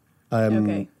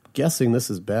 I'm guessing this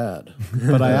is bad,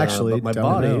 but I actually but my don't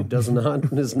body know. does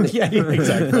not. Yeah,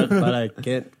 exactly. but I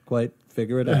can't quite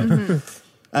figure it out.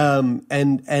 And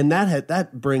that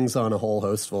brings on a whole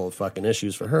host full of fucking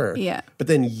issues for her. Yeah. But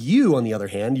then you, on the other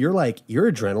hand, you're like, your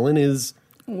adrenaline is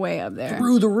way up there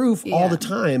through the roof all the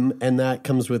time, and that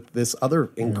comes with this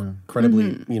other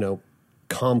incredibly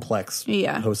complex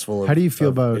host full of How do you feel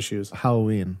about issues?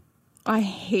 Halloween? I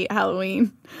hate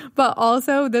Halloween, but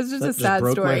also this is just a sad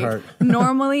broke my story. heart.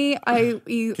 Normally, I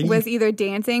was either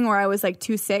dancing or I was like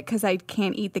too sick because I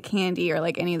can't eat the candy or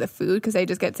like any of the food because I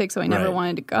just get sick, so I never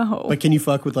wanted to go. But can you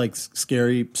fuck with like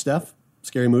scary stuff,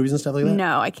 scary movies and stuff like that?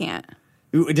 No, I can't.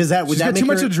 Does that? Would She's that got too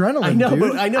make much adrenaline, I know, dude.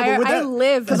 but I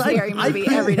live a scary movie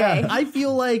every day. I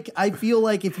feel like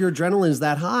if your adrenaline is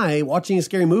that high, watching a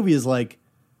scary movie is like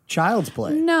child's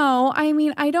play. No, I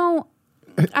mean I don't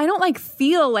like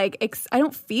feel like I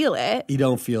don't feel it. You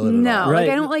don't feel it at no, all. like Right.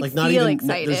 I don't like Like, not feel even-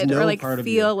 excited there's no or like part of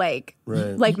feel you. like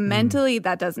Right. like mentally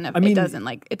that doesn't. I mean, it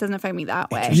doesn't affect me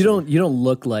that way. You don't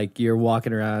look like you're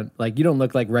walking around like you don't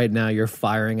look like right now you're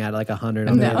firing at like 100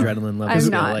 on the adrenaline level. I'm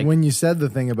not. Like, When you said the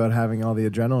thing about having all the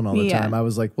adrenaline all the time, I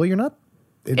was like, well, you're not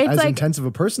as like- intensive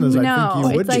a person as I think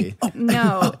you would it's be.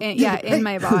 No, in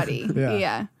my body.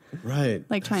 Yeah. Right.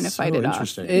 Like trying to So fight it off.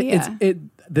 interesting.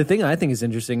 The thing I think is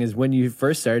interesting is when you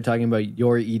first started talking about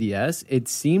your EDS, it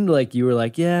seemed like you were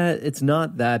like, yeah, it's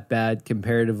not that bad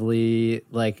comparatively,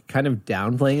 like kind of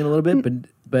downplaying it a little bit.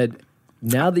 But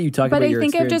now that you talk about your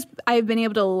experience, I've been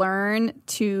able to learn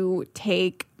to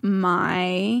take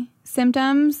my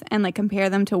symptoms and like compare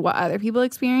them to what other people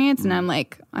experience, and I'm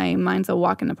like, mine's a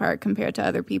walk in the park compared to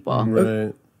other people.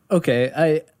 Right.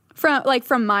 Okay,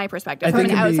 From my perspective, from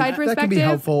an outside perspective, that can be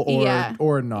helpful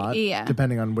or not,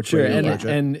 depending on which way you approach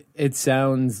it. And it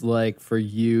sounds like for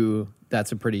you,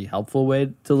 that's a pretty helpful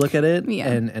way to look at it,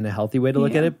 and a healthy way to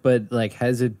look at it. But like,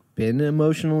 has it been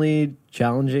emotionally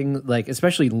challenging? Like,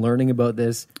 especially learning about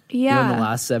this in the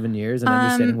last 7 years and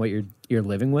understanding what you're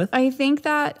living with. I think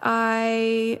that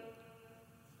I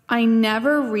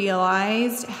never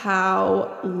realized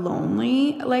how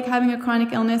lonely like having a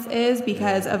chronic illness is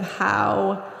because of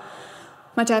how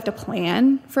much I have to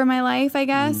plan for my life, I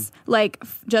guess. Like,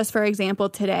 just for example,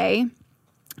 today,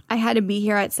 I had to be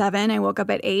here at 7. I woke up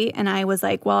at 8, and I was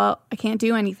like, well, I can't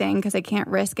do anything because I can't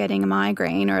risk getting a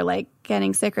migraine or, like,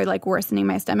 getting sick or like worsening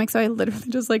my stomach. So I literally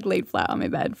just like laid flat on my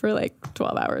bed for like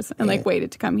 12 hours and like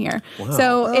waited to come here. Wow.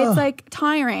 So it's like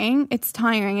tiring. It's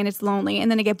tiring and it's lonely. And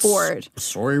then I get bored.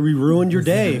 Sorry we ruined your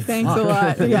day. Thanks a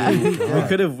lot. Yeah.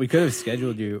 We could have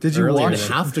scheduled you. Did you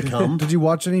have to come? Did you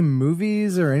watch any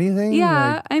movies or anything?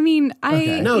 Yeah. Like, I mean,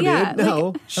 No, dude.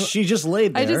 No. She just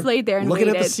laid there. I just laid there and looking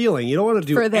waited at the ceiling. You don't want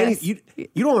to do anything.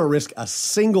 You don't want to risk a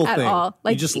single at thing. all.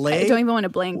 Like, you just lay. I don't even want to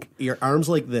blink. Your arms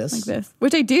like this. Like this.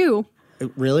 Which I do.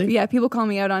 Really? Yeah, people call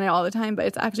me out on it all the time, but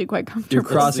it's actually quite comfortable. You're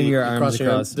crossing your arms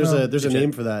across. There's a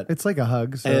name for that. It's like a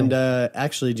hug. So. And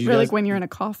actually, do you guys, like when you're in a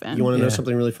coffin? You want to know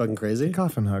something really fucking crazy?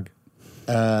 Coffin hug.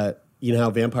 You know how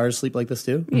vampires sleep like this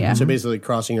too? Yeah. So basically,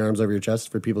 crossing your arms over your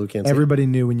chest for people who can't see. Everybody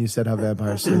knew when you said how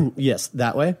vampires sleep. Yes,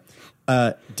 that way.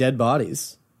 Dead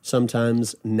bodies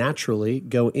sometimes naturally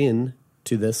go in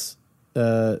to this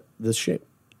shape.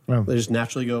 Wow. They just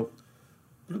naturally go.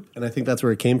 And I think that's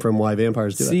where it came from, why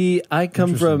vampires do it. See, I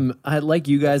come from, like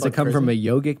you guys, I come from a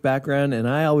yogic background, and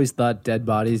I always thought dead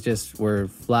bodies just were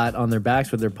flat on their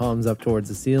backs with their palms up towards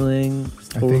the ceiling,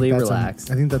 just totally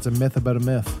relaxed. I think that's a myth about a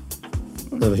myth.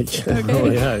 Oh,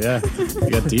 yeah. You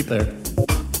got deep there.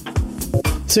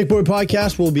 Sick Boy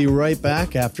Podcast will be right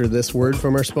back after this word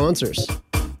from our sponsors.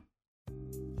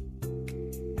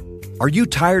 Are you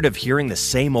tired of hearing the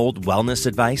same old wellness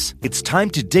advice? It's time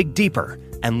to dig deeper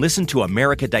and listen to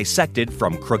America Dissected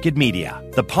from Crooked Media,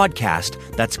 the podcast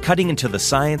that's cutting into the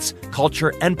science,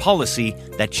 culture, and policy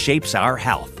that shapes our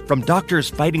health. From doctors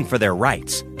fighting for their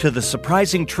rights to the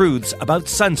surprising truths about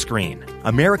sunscreen,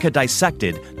 America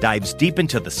Dissected dives deep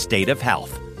into the state of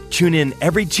health. Tune in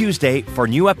every Tuesday for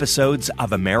new episodes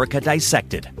of America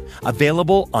Dissected,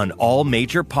 available on all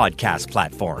major podcast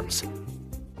platforms.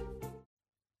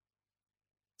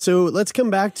 So let's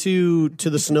come back to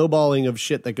the snowballing of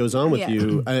shit that goes on with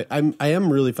you. I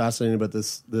am really fascinated about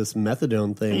this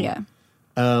methadone thing. Yeah.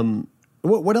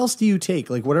 What else do you take?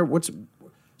 Like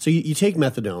so you take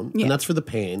methadone and that's for the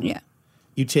pain. Yeah.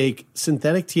 You take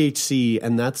synthetic THC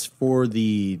and that's for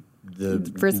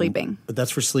for sleeping.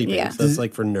 That's for sleeping. Yeah. So that's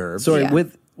like for nerves. Sorry,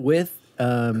 with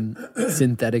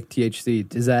synthetic THC,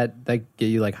 does that get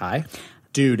you like high?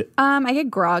 Dude. I get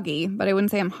groggy, but I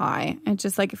wouldn't say I'm high. It's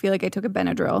just like I feel like I took a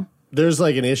Benadryl. There's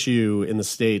like an issue in the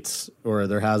States, or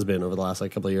there has been over the last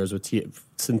couple of years with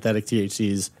synthetic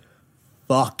THCs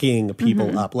fucking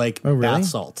people up, like bath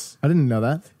salts. I didn't know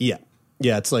that. Yeah.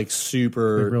 Yeah, it's like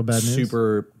super, like real bad news?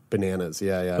 Super bananas.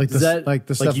 Yeah. Like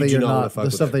the stuff that you're not. The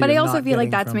stuff that but you're I also not feel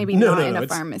like that's from. maybe not in a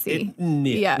pharmacy. No.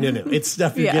 It's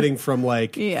stuff you're getting from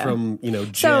from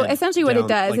so essentially what it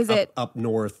does is it up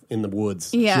north in the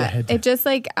woods. Yeah, it just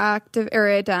like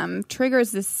it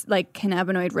triggers this like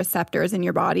cannabinoid receptors in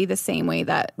your body the same way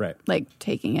that like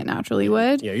taking it naturally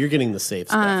would. Yeah, you're getting the safe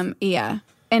stuff. Yeah,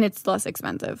 and it's less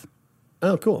expensive.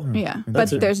 Oh, cool. Yeah,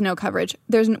 but there's no coverage.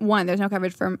 There's no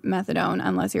coverage for methadone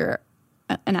unless you're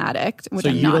an addict, which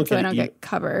I'm not, so I don't get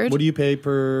covered. What do you pay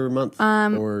per month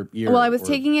or year? Well, I was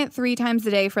taking it 3 times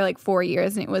a day for like 4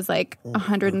 years, and it was like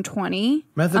 $120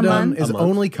 Methadone a month. is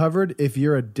only covered if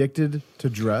you're addicted to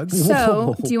drugs.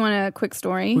 So, do you want a quick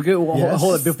story?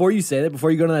 Hold it. Before you say that,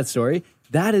 before you go to that story,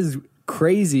 that is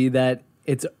crazy that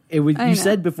you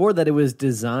said before that it was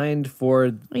designed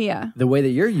for the way that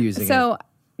you're using it. So,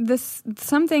 this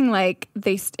something like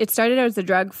it started out as a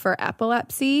drug for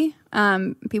epilepsy.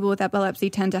 People with epilepsy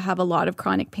tend to have a lot of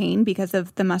chronic pain because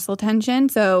of the muscle tension.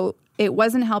 So it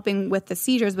wasn't helping with the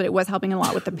seizures, but it was helping a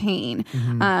lot with the pain.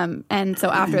 And so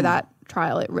after that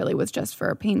trial, it really was just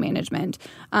for pain management.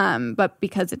 But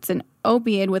because it's an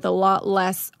opiate with a lot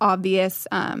less obvious,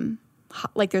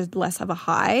 like there's less of a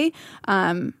high,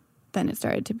 then it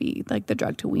started to be like the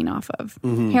drug to wean off of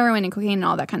heroin and cocaine and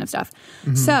all that kind of stuff.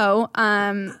 So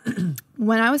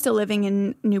when I was still living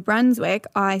in New Brunswick,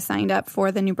 I signed up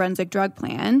for the New Brunswick drug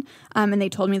plan, and they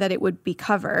told me that it would be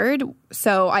covered.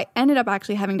 So I ended up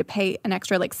actually having to pay an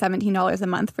extra like $17 a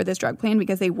month for this drug plan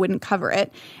because they wouldn't cover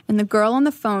it. And the girl on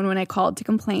the phone when I called to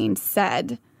complain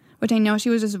said, which I know she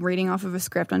was just reading off of a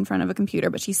script in front of a computer,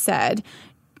 but she said,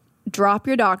 drop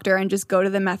your doctor and just go to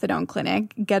the methadone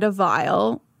clinic, get a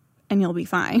vial, and you'll be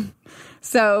fine.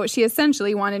 So she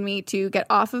essentially wanted me to get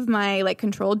off of my like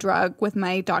controlled drug with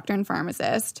my doctor and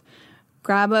pharmacist,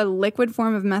 grab a liquid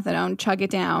form of methadone, chug it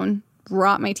down,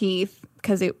 rot my teeth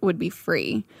because it would be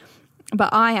free.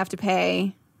 But I have to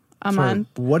pay a month.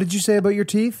 What did you say about your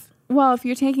teeth? Well, if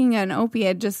you're taking an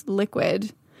opiate, just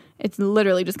liquid, it's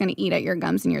literally just going to eat at your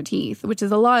gums and your teeth, which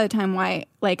is a lot of the time why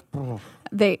like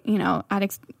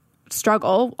addicts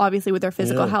struggle, obviously, with their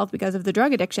physical health because of the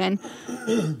drug addiction.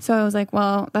 So I was like,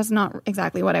 well, that's not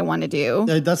exactly what I want to do.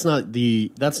 That's not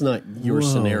your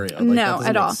scenario. Like, no,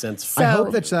 at all. Make sense.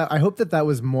 So, I hope that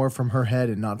was more from her head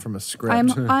and not from a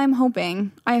script. I'm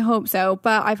hoping. I hope so.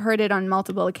 But I've heard it on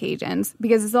multiple occasions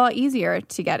because it's a lot easier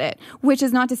to get it, which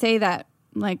is not to say that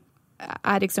like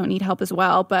addicts don't need help as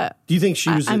well. But do you think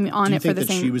she was? I'm on do you it think for the that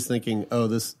same. She was thinking, oh,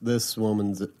 this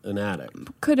woman's an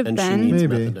addict. Could have and been. She needs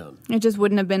Maybe. methadone. It just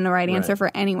wouldn't have been the right answer for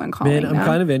anyone calling. Man, I'm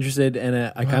kind of interested,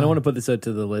 and I kind of want to put this out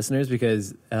to the listeners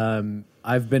because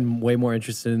I've been way more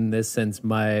interested in this since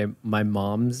my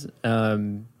mom's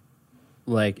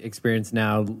like experience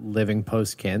now living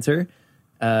post cancer.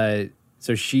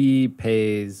 So she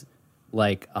pays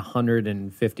like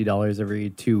 $150 every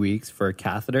 2 weeks for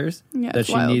catheters that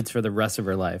she needs for the rest of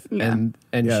her life, and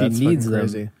she needs them,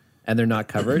 crazy. And they're not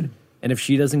covered. And if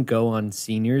she doesn't go on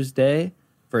Senior's Day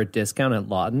for a discount at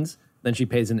Lawton's, then she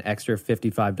pays an extra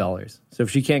 $55. So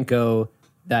if she can't go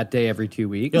that day every 2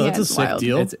 weeks, that's a sick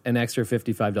deal. It's an extra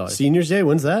 $55. Senior's Day,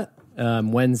 when's that?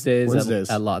 Wednesdays.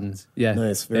 At Lawton's. Yeah,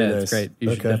 nice, very nice. It's great.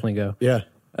 You should definitely go. Yeah.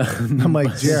 I'm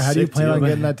like, Jer, how do you plan on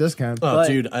getting that discount? Oh,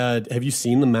 dude, have you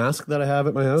seen the mask that I have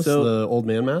at my house? The old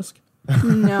man mask?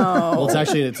 No. Well,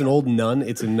 it's an old nun.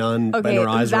 It's a nun, okay, and her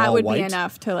eyes are all white. That would be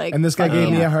enough to like. And this guy gave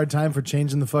me a hard time for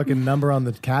changing the fucking number on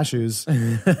the cashews.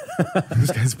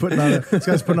 This guy's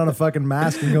putting on a fucking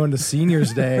mask and going to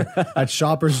Senior's Day at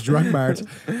Shoppers Drug Mart.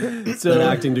 So an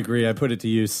acting degree, I put it to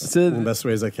use in the best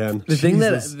ways I can. The thing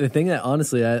that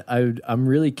honestly, I'm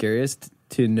really curious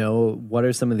to know what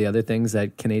are some of the other things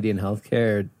that Canadian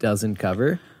healthcare doesn't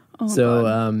cover.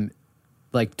 God.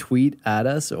 Like tweet at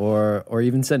us or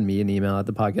even send me an email at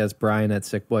the podcast,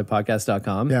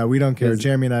 brian@sickboypodcast.com. Yeah, we don't care.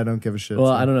 Jeremy and I don't give a shit.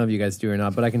 Well, I don't know if you guys do or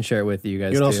not, but I can share it with you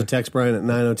guys. You can also text Brian at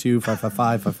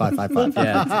 902-555-5555.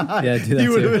 Yeah, do that.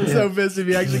 You would have been so pissed if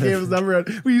he actually gave his number out.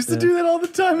 We used to do that all the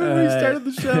time when we started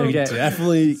the show. Okay.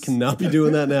 Definitely cannot be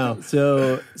doing that now.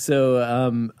 So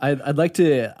I'd like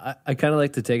to. I kind of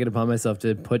like to take it upon myself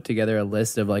to put together a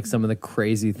list of like some of the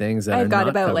crazy things that I've got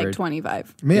about covered. like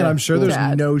 25. Man, I'm sure there's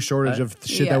no shortage of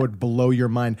shit that would blow your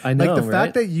mind. I know, like the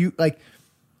fact that you like.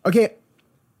 Okay,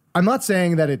 I'm not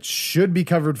saying that it should be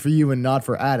covered for you and not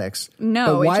for addicts.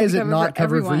 No, but why is it not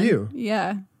covered for you?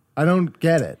 Yeah, I don't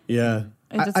get it. Yeah,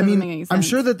 it just I doesn't mean, make any sense. I'm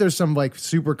sure that there's some like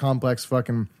super complex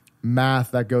fucking math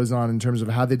that goes on in terms of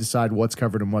how they decide what's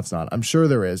covered and what's not. I'm sure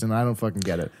there is, and I don't fucking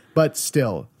get it. But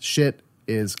still, shit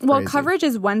is crazy. Well, coverage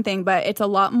is one thing, but it's a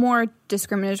lot more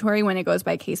discriminatory when it goes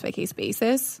by case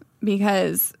basis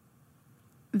because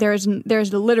there's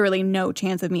literally no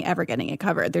chance of me ever getting it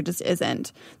covered. There just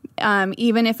isn't.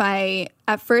 Even if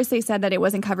at first they said that it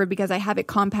wasn't covered because I have it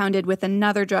compounded with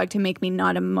another drug to make me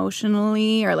not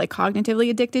emotionally or like cognitively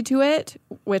addicted to it,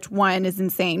 which one is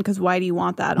insane because why do you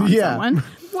want that on someone?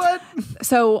 What?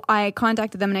 So I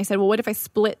contacted them and I said, well, what if I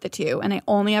split the two and I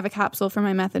only have a capsule for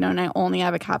my methadone and I only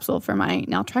have a capsule for my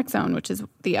naltrexone, which is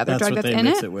the other drug that's in it.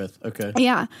 That's what they mix it with. Okay.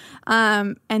 Yeah.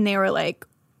 And they were like,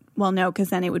 well, no, because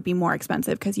then it would be more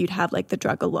expensive because you'd have like the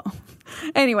drug alone.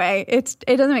 Anyway, it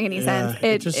doesn't make any sense.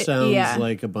 It just sounds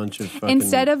like a bunch of fucking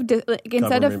instead of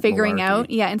figuring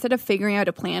malarkey. instead of figuring out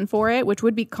a plan for it, which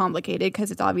would be complicated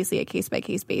because it's obviously a case by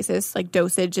case basis, like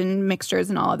dosage and mixtures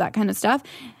and all of that kind of stuff.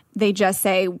 They just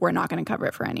say we're not going to cover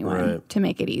it for anyone to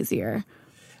make it easier.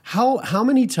 How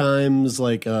many times,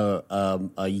 like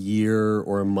a year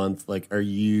or a month, like are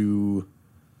you?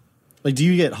 Like, do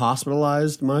you get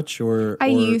hospitalized much or I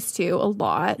used to a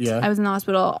lot. Yeah. I was in the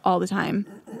hospital all the time.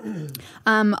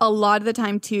 A lot of the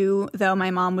time, too, though,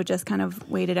 my mom would just kind of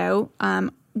wait it out.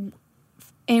 And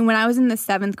when I was in the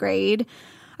 7th grade,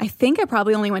 I think I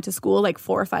probably only went to school like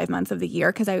 4 or 5 months of the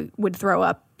year because I would throw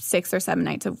up 6 or 7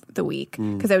 nights of the week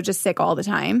because I was just sick all the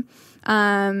time.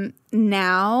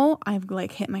 Now I've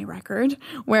like hit my record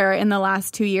where in the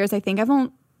last 2 years, I think I've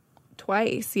only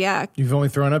twice. Yeah. You've only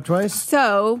thrown up twice?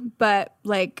 So, but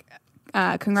like,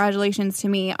 congratulations to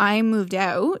me. I moved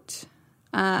out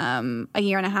a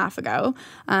year and a half ago.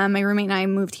 My roommate and I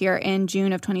moved here in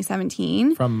June of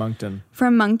 2017. From Moncton,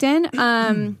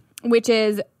 which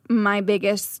is my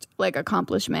biggest like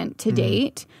accomplishment to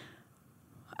date.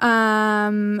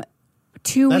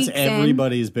 2 weeks in. That's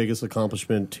everybody's biggest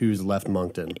accomplishment who's left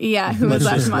Moncton. Yeah, who has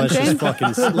left Moncton.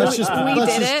 Let's just say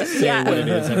what it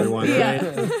is, everyone. Yeah.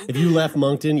 Right? If you left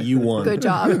Moncton, you won. Good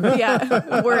job.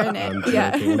 Yeah, we're in it.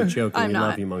 I'm joking. We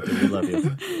love you, Moncton. We love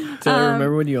you. So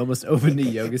remember when you almost opened a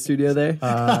yoga studio there?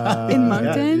 In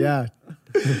Moncton? Yeah.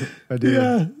 I do.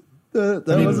 Yeah.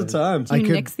 That was a time. Can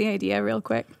you nix the idea real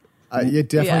quick? You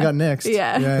definitely got nixed.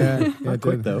 Yeah. Not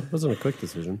quick, though. It wasn't a quick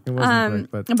decision. It wasn't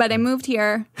quick, but I moved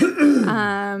here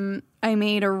I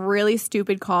made a really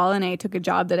stupid call and I took a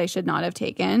job that I should not have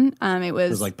taken. It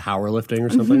was like powerlifting or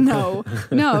something?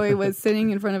 No, it was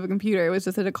sitting in front of a computer. It was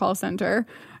just at a call center,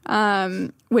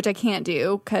 which I can't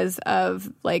do because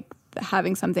of like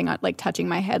having something like touching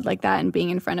my head like that and being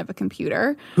in front of a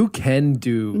computer. Who can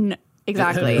do...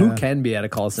 Exactly. Who can be at a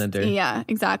call center? Yeah,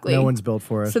 exactly. No one's built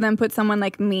for it. So then put someone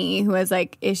like me who has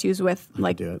like issues with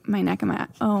like my neck and my...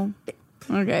 Oh,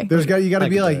 okay. You got to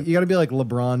be like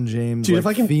LeBron James, dude, like, if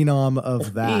I can phenom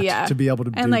of that to be able to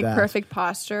do that. And like perfect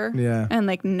posture. Yeah. And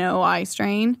like no eye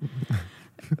strain.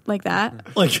 Like that.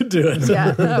 I can do it.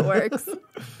 Yeah, that works.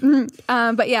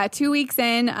 But yeah, 2 weeks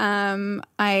in,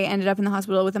 I ended up in the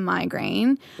hospital with a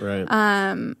migraine. Right.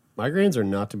 Migraines are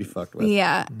not to be fucked with.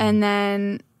 Yeah. And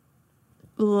then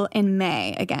in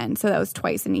May again. So that was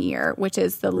twice in a year, which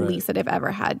is the least that I've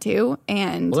ever had to.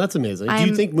 And well, that's amazing. Do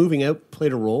you think moving out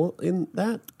played a role in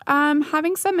that?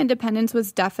 Having some independence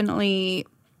was definitely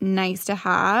nice to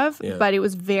have, but it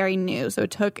was very new. So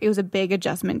it was a big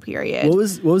adjustment period.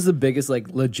 What was the biggest like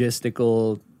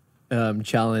logistical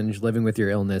challenge living with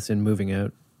your illness and moving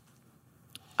out?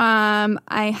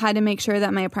 I had to make sure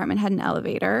that my apartment had an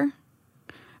elevator.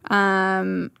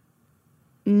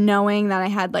 Knowing that I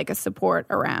had like a support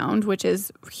around, which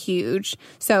is huge.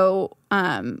 So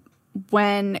when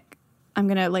I'm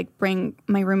going to like bring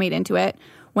my roommate into it,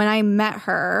 when I met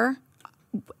her,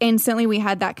 instantly we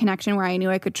had that connection where I knew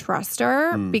I could trust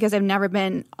her because I've never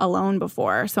been alone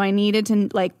before. So I needed to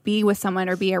like be with someone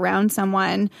or be around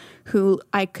someone who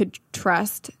I could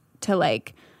trust to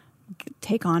like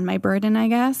take on my burden, I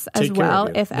guess, as well,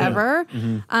 if ever.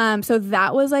 Mm-hmm. So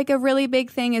that was like a really big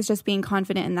thing, is just being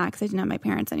confident in that because I didn't have my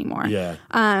parents anymore. Yeah.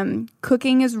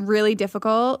 Cooking is really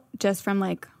difficult just from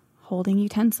like holding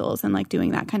utensils and like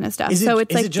doing that kind of stuff. Is it like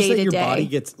just day that to your day. body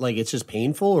gets like it's just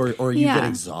painful, or you get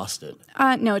exhausted?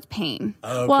 No, it's pain.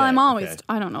 Okay, well, I'm always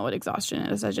I don't know what exhaustion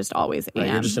is. I just always am.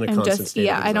 You're just in a constant state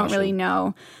of I don't really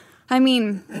know. I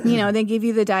mean, they give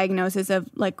you the diagnosis of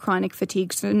like chronic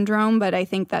fatigue syndrome, but I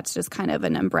think that's just kind of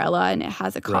an umbrella and it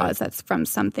has a cause that's from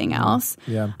something else.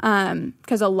 Yeah.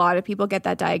 Because a lot of people get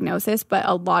that diagnosis, but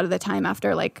a lot of the time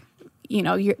after like,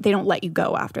 they don't let you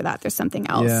go after that. There's something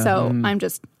else. Yeah. So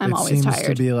I'm always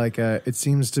tired. It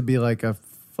seems to be like a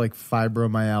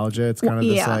fibromyalgia. It's kind of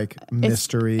this like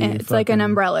mystery. It's like an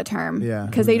umbrella term. Yeah.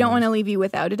 Because they don't want to leave you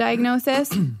without a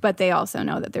diagnosis, but they also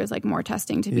know that there's like more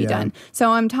testing to be done. So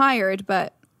I'm tired,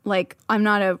 but like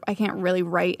I can't really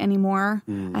write anymore.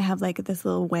 I have like this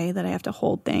little way that I have to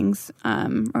hold things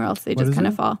or else they just kind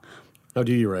of fall. How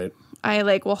do you write? I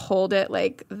like will hold it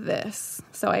like this.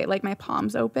 So I like my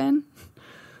palms open.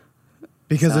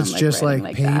 Because it's just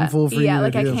like painful for you. Yeah,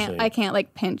 like to do. I can't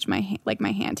like pinch my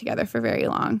hand together for very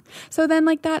long. So then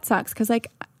like that sucks because like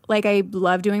I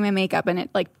love doing my makeup and it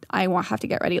like I have to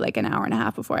get ready like an hour and a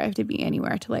half before I have to be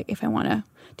anywhere to like if I want to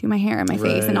do my hair and my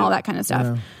face and all that kind of stuff.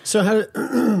 Yeah. So how?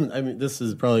 I mean, this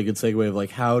is probably a good segue of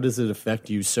like how does it affect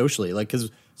you socially? Like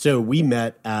we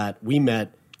met.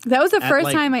 That was the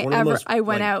first time I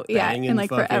went out. Yeah, in like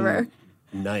forever.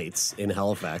 Nights in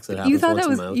Halifax. You thought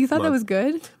that was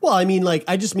good? Well, I mean, like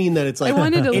I just mean that it's like I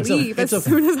wanted to leave as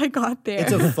soon as I got there.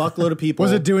 It's a fuckload of people.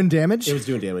 Was it doing damage? It was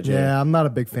doing damage. Yeah, I'm not a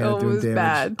big fan of doing damage.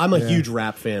 Bad. I'm a huge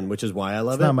rap fan, which is why I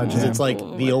love it. Not my jam. It's like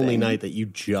the only night that you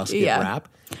just get rap.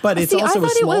 But it's also a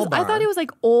small bar. I thought it was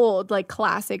like old, like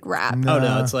classic rap. No. Oh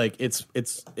no, it's like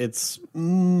it's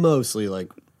mostly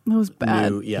like it was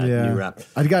bad. New rap.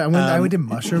 I did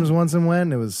mushrooms once and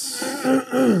went. It was.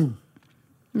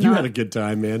 You had a good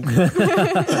time, man.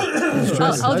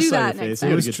 I'll do that next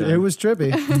time. It was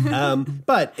trippy.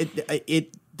 But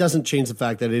it doesn't change the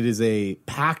fact that it is a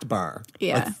packed bar.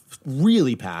 Yeah. Like,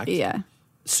 really packed. Yeah.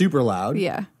 Super loud.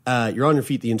 Yeah. You're on your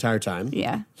feet the entire time.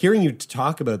 Yeah. Hearing you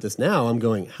talk about this now, I'm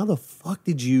going, how the fuck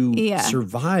did you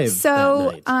survive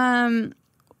that night?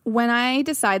 When I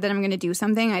decide that I'm going to do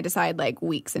something, I decide like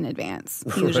weeks in advance,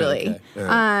 usually. Right, okay.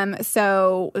 Right.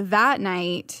 So that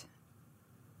night,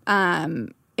 my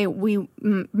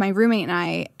roommate and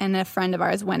I and a friend of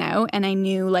ours went out, and I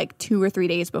knew like 2 or 3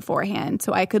 days beforehand,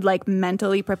 so I could like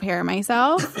mentally prepare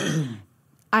myself.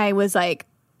 I was like,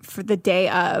 for the day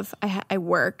of, I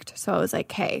worked, so I was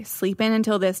like, hey, sleep in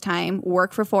until this time,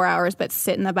 work for 4 hours, but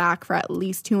sit in the back for at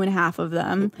least 2.5 of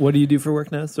them. What do you do for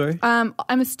work now? Sorry, I'm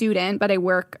a student, but I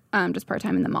work just part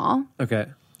time in the mall. Okay.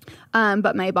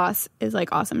 But my boss is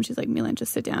like awesome. She's like, Mylene,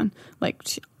 just sit down. Like,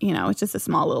 it's just a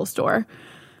small little store.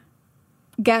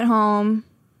 Get home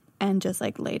and just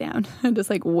like lay down and just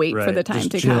like wait for the time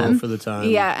just to chill come. For the time.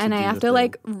 Yeah, and I have to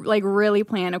like really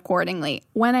plan accordingly.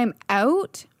 When I'm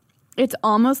out, it's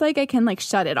almost like I can like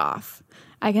shut it off.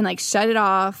 I can like shut it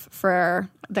off for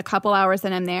the couple hours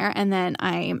that I'm there, and then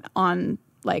I'm on.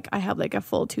 Like I have like a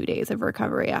full 2 days of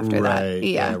recovery after that.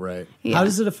 Yeah, right. Yeah. How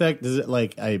does it affect? Does it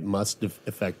like I must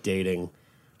affect dating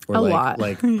or a like, lot,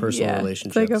 like personal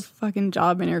relationships? It's like a fucking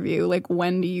job interview. Like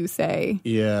when do you say?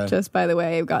 Yeah. Just by the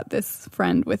way, I've got this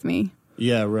friend with me.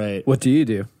 Yeah, right. What do you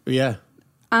do? Yeah.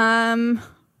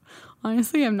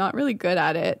 Honestly, I'm not really good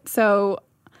at it. So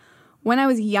when I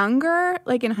was younger,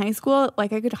 like in high school,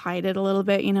 like I could hide it a little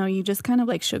bit. You know, you just kind of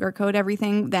like sugarcoat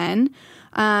everything then.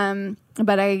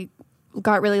 But I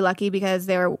got really lucky because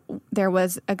there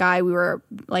was a guy, we were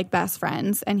like best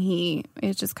friends, and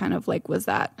it just kind of like was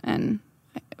that, and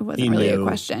it wasn't really a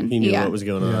question. He knew what was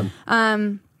going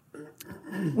on.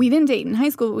 We didn't date in high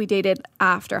school, but we dated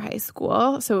after high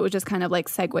school, so it was just kind of like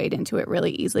segued into it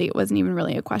really easily. It wasn't even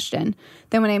really a question.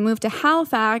 Then when I moved to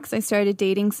Halifax, I started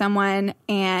dating someone,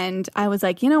 and I was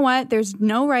like, you know what? There's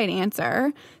no right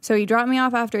answer. So he dropped me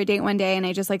off after a date one day, and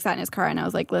I just like sat in his car, and I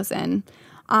was like, listen,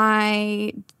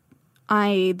 this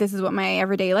is what my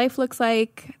everyday life looks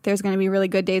like. There's going to be really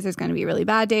good days. There's going to be really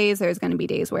bad days. There's going to be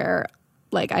days where,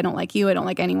 like, I don't like you. I don't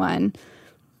like anyone.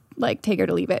 Like, take her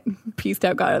to leave it. Peaced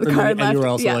out, got out of the car and left. And you were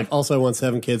also like, also I want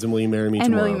 7 kids and will you marry me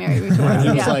tomorrow? And will you marry me tomorrow? He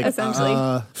was yeah, like, essentially.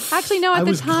 Actually, no, at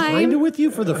the time. I was kind of with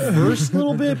you for the first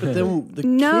little bit, but then the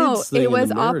kids thing it was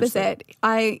and the marriage opposite.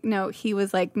 He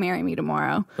was like, marry me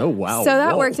tomorrow. Oh, wow. So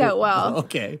that worked out well.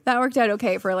 Okay. That worked out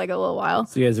okay for like a little while.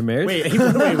 So you guys are married? Wait,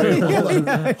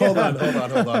 hold on.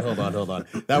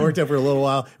 That worked out for a little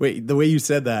while. Wait, the way you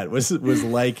said that was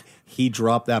like he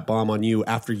dropped that bomb on you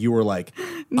after you were like,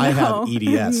 I have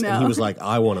EDS. And he was like,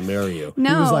 I want to marry you.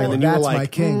 No. He was like, and then you were that's like, my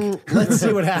kink. Let's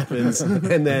see what happens.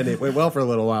 And then it went well for a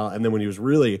little while. And then when he was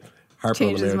really harping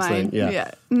on Changed the his marriage mind. thing.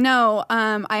 Yeah. No,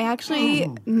 I actually,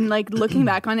 like looking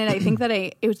back on it, I think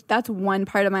that that's one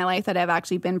part of my life that I've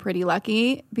actually been pretty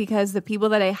lucky, because the people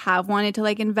that I have wanted to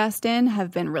like invest in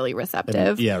have been really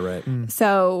receptive. Yeah, right.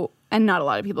 So, and not a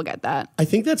lot of people get that. I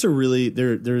think that's a really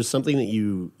there's something that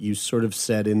you sort of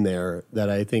said in there that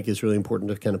I think is really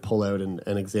important to kind of pull out and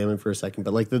examine for a second.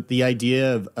 But like the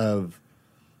idea of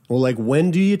well, like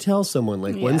when do you tell someone?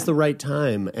 Like when's the right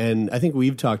time? And I think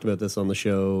we've talked about this on the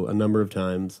show a number of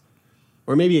times,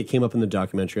 or maybe it came up in the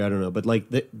documentary. I don't know, but like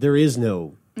there is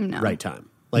no right time.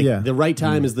 Like the right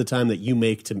time is the time that you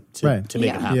make to make it happen.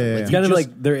 Yeah. Like, It's kind of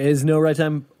like there is no right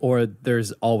time, or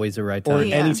there's always a right time. or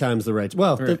any time's the right.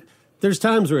 Well, there's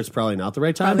times where it's probably not the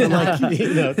right time. But like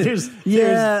there's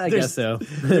I guess so.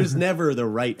 There's never the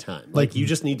right time. Like you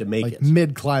just need to make it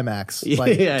mid climax.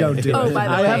 Like don't do it. Oh, by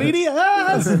the I have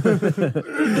EDS.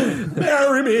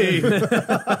 Marry me.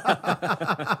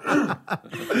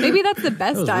 Maybe that's the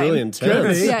best time. Really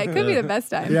intense. Yeah, it could be the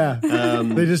best time. Yeah,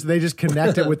 they just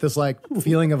connect it with this like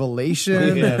feeling of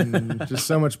elation and just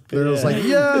so much. They're just like,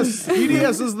 yes,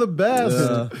 EDS is the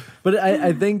best. But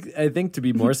I think to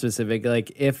be more specific,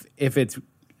 like if it's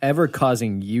ever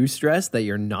causing you stress that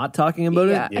you're not talking about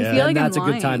it, I feel like that's I'm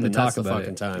a good time to Then talk that's the about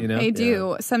fucking it. time. You know? I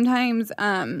do. Sometimes,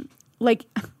 like,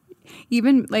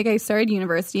 even like I started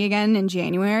university again in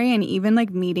January, and even like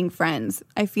meeting friends,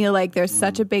 I feel like there's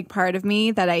such a big part of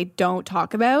me that I don't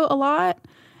talk about a lot,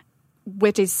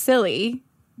 which is silly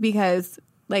because,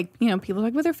 like, you know, people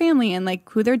talk about their family and like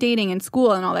who they're dating in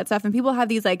school and all that stuff. And people have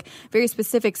these like very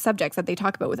specific subjects that they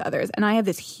talk about with others. And I have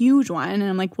this huge one, and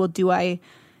I'm like, well,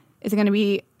 is it going to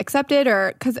be accepted?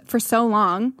 Or because for so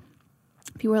long,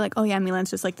 people were like, oh yeah, Mylene's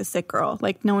just like the sick girl.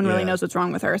 Like no one really knows what's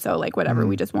wrong with her. So like whatever,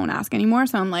 we just won't ask anymore.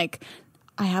 So I'm like,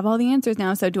 I have all the answers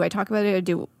now. So do I talk about it or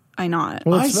do I not?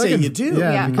 Well, I say you do.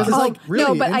 Yeah, because it's like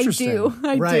really no, but interesting. I do.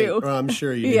 I right. do. I'm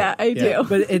sure you do. Yeah, I do.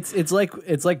 But it's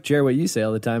like Jared, what you say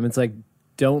all the time. It's like,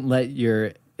 don't let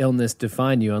your illness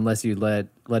define you unless you let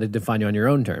it define you on your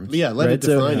own terms. Yeah, let it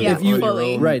define you. If you- on your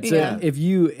fully. own. Right. So Yeah. if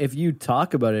you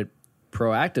talk about it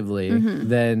proactively,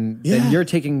 then you're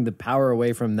taking the power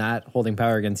away from that holding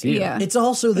power against you. Yeah. It's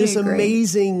also this agree.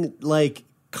 amazing like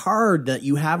card that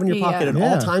you have in your pocket at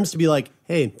all times to be like,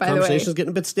 hey, By the way. conversation's getting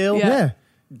a bit stale. Yeah.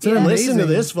 It's Listen amazing. to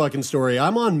this fucking story.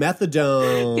 I'm on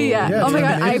methadone. Yeah. Yeah, Oh my it's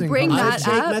God. I amazing. bring I that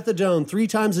take up. methadone 3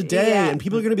 times a day, Yeah. and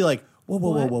people are going to be like,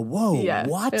 whoa, Yeah,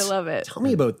 what? I love it. Tell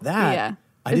me about that. Yeah.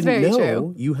 I It's didn't very know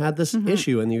true. you had this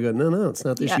issue, and you go, no, it's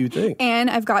not the issue you think. And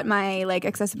I've got my like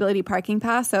accessibility parking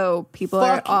pass, so people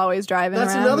Fuck. are always driving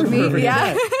That's around another with me. perfect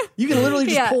Yeah. event. You can literally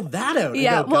just Yeah. pull that out.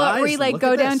 Yeah, and go, well, guys, we like look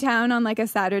go at this. downtown on like a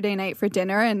Saturday night for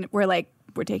dinner, and we're like,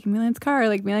 we're taking Mylene's car.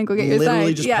 Like, Mylen, go get your Literally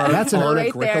sign. just yeah, park That's an on a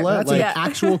right there. Agricola. That's Like, an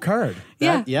actual card.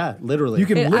 Yeah. Yeah, literally. You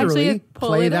can It literally actually pull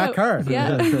play it that out. card.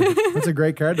 Yeah. That's a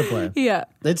great card to play. Yeah.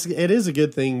 It is a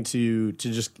good thing to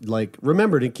just like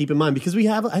remember to keep in mind, because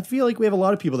I feel like we have a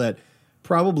lot of people that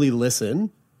probably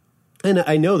listen And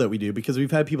I know that we do because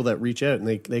we've had people that reach out and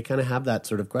they kind of have that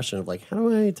sort of question of like, how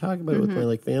do I talk about it with my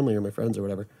like family or my friends or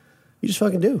whatever? You just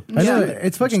fucking do. I know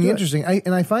it's fucking interesting.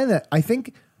 I find that I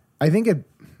think it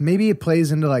maybe it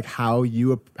plays into like how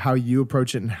you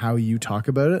approach it and how you talk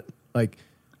about it, like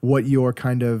what your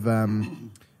kind of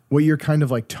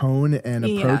like tone and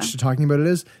approach to talking about it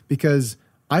is, because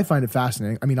I find it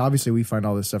fascinating. I mean, obviously we find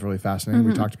all this stuff really fascinating.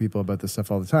 We talk to people about this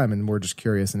stuff all the time, and we're just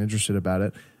curious and interested about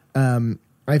it.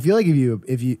 I feel like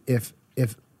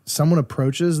if someone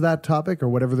approaches that topic or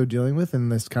whatever they're dealing with in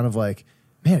this kind of like,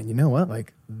 man, you know what,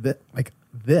 like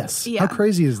this, how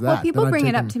crazy is that? Well, people bring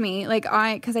it up to me, like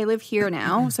because I live here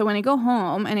now, so when I go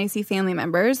home and I see family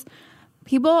members,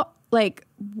 people like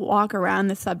walk around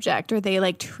the subject, or they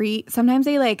like sometimes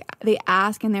they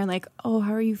ask and they're like, oh,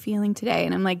 how are you feeling today?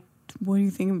 And I'm like, what do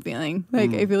you think I'm feeling?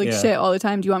 Like, I feel like shit all the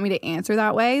time. Do you want me to answer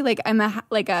that way? Like,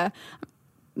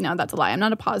 no, that's a lie. I'm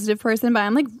not a positive person, but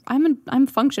I'm like, I'm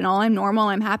functional. I'm normal.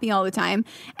 I'm happy all the time.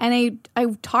 And I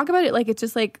talk about it like it's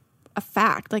just like a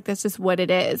fact. Like, that's just what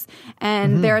it is.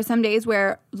 And there are some days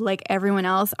where, like everyone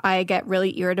else, I get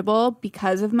really irritable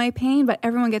because of my pain, but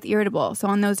everyone gets irritable. So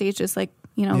on those days, just like,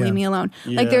 leave me alone.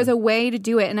 Yeah. Like, there's a way to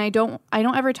do it. And I don't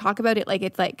ever talk about it like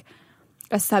it's like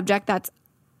a subject that's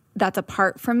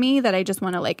apart from me that I just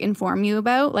want to like inform you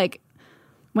about. Like,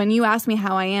 when you ask me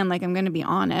how I am, like, I'm going to be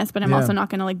honest, but I'm also not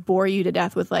going to like bore you to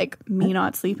death with like me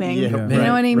not sleeping. You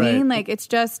know what I mean? Like, it's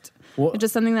just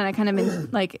something that I kind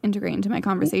of like integrate into my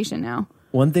conversation now.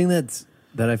 One thing that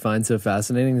I find so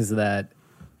fascinating is that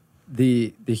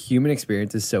the human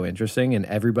experience is so interesting, and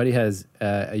everybody has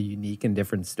a unique and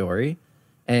different story.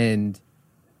 And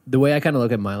the way I kind of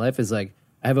look at my life is like,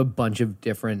 I have a bunch of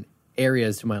different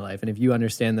areas to my life, and if you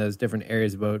understand those different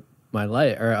areas about my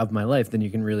life, then you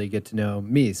can really get to know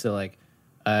me. So like,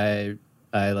 I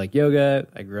like yoga.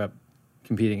 I grew up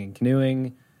competing in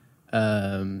canoeing.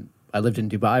 I lived in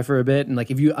Dubai for a bit, and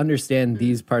like, if you understand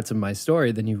these parts of my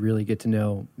story, then you really get to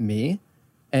know me.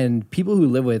 And people who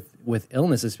live with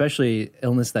illness, especially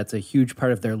illness that's a huge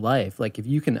part of their life, like if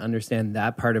you can understand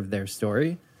that part of their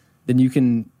story, then you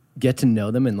can get to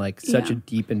know them in like such a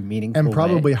deep and meaningful and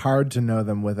probably way. Hard to know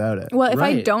them without it. Well, if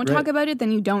I don't talk about it,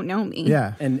 then you don't know me.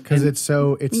 Yeah, and because it's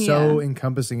so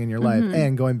encompassing in your life.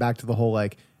 And going back to the whole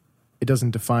like, it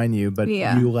doesn't define you, but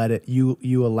you let it,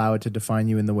 you allow it to define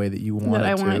you in the way that you want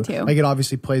it to. Like, it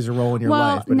obviously plays a role in your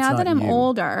life. But now it's not that I'm you.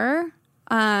 older,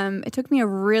 it took me a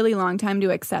really long time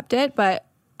to accept it, but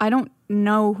I don't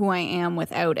know who I am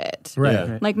without it. Right.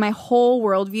 Yeah. Like, my whole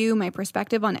worldview, my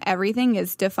perspective on everything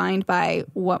is defined by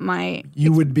what my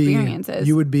experience is.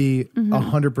 You would be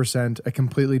 100% a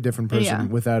completely different person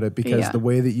without it, because the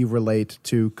way that you relate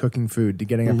to cooking food, to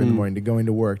getting up in the morning, to going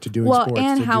to work, to doing sports,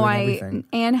 and to doing everything.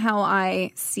 And how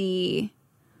I see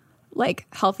like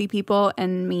healthy people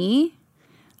and me,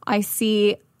 I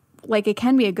see like it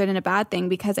can be a good and a bad thing,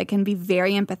 because I can be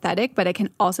very empathetic, but I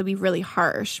can also be really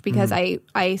harsh, because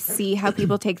I see how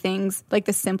people take things, like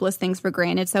the simplest things, for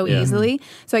granted so easily.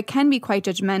 So I can be quite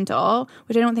judgmental,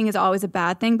 which I don't think is always a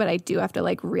bad thing, but I do have to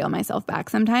like reel myself back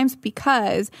sometimes,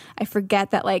 because I forget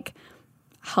that like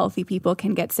healthy people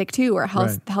can get sick too, or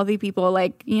healthy people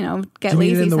like, get lazy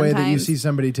sometimes. In the way that you see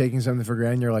somebody taking something for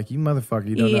granted, you're like, you motherfucker,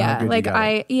 you don't know how good like you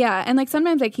got it. And like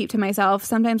sometimes I keep to myself.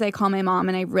 Sometimes I call my mom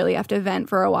and I really have to vent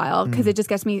for a while, because it just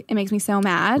makes me so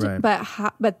mad. Right.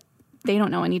 But they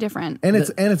don't know any different. And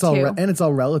it's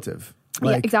all relative.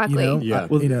 Like, exactly.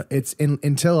 It's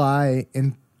until I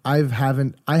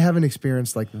haven't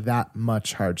experienced like that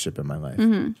much hardship in my life.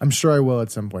 I'm sure I will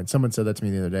at some point. Someone said that to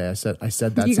me the other day. I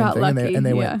said that you same thing, lucky. and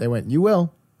they went, you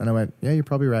will, and I went, yeah, you're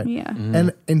probably right. Yeah.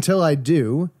 And until I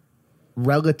do,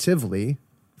 relatively,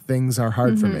 things are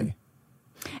hard for me.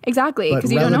 Exactly,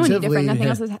 because you don't know any different.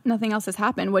 Nothing else has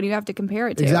happened. What do you have to compare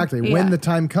it to? Exactly. Yeah. When the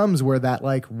time comes where that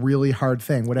like really hard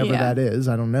thing, whatever that is,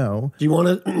 I don't know. Do you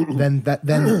want to?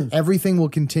 Then everything will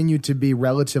continue to be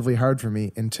relatively hard for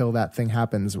me until that thing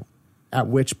happens. At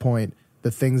which point,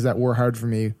 the things that were hard for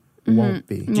me won't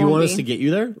be. Do you want us to get you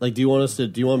there? Like, do you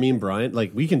want me and Brian?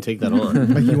 Like, we can take that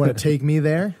on. Like, you want to take me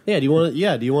there? Yeah. Do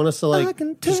you want us to like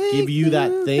just give you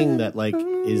that thing that like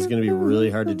is going to be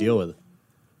really hard to deal with?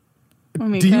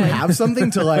 Do you have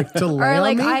something to lay or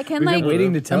like on me? I can like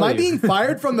waiting to tell Am you. I being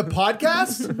fired from the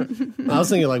podcast? I was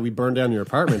thinking like we burned down your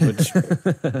apartment, which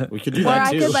we could do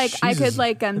that too. Or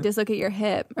I could dislocate your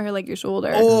hip or like your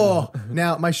shoulder. Oh,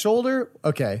 now my shoulder,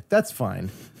 okay, that's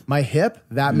fine. My hip,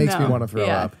 that makes me want to throw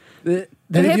up.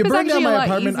 Then if you is burned down actually a my lot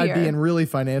apartment, I'd be easier. in really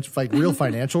real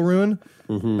financial ruin.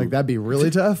 Like that'd be really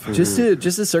tough. Just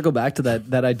to circle back to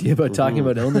that idea about talking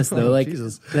about illness though, like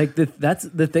Jesus. like that's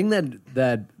the thing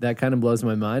that kind of blows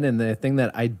my mind, and the thing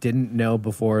that I didn't know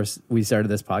before we started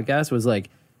this podcast was like,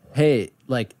 hey,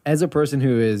 like as a person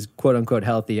who is quote unquote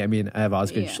healthy, I mean I have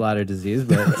Osgood-Schlatter disease,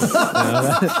 but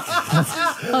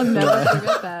I'll never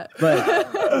forget that. But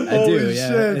I do,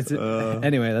 shit.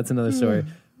 Anyway, that's another story.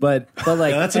 But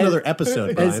like that's another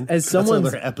episode, Brian. As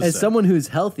someone who's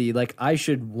healthy, like I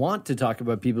should want to talk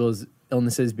about people's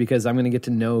illnesses because I'm going to get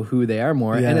to know who they are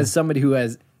more. Yeah. And as somebody who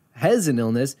has an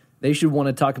illness, they should want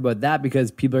to talk about that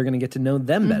because people are going to get to know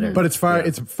them better. But it's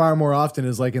far more often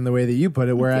is like in the way that you put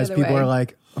it, whereas people are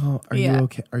like, oh, are you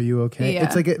okay? Are you okay? Yeah.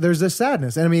 It's like there's this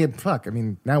sadness. And I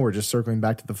mean, now we're just circling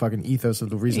back to the fucking ethos of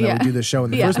the reason that we do this show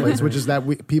in the first place, which is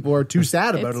that people are too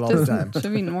sad about it all the time.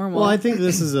 Should be normal. Well, I think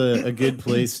this is a good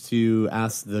place to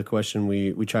ask the question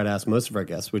we try to ask most of our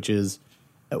guests, which is,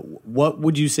 what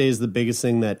would you say is the biggest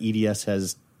thing that EDS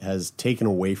has taken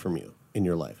away from you in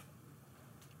your life?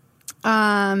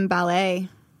 Ballet.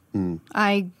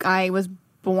 I was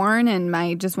born and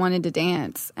I just wanted to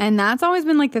dance, and that's always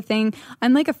been like the thing.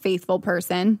 I'm like a faithful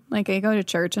person. Like I go to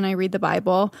church and I read the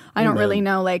Bible. I don't really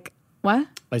know like what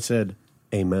I said.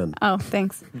 Amen. Oh,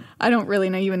 thanks. I don't really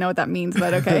even know what that means,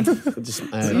 but okay.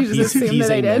 You just assume that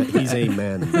I did. He's a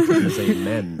man. He's a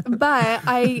man. But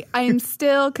I am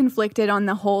still conflicted on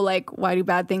the whole like why do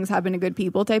bad things happen to good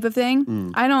people type of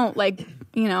thing. I don't like,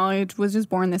 I was just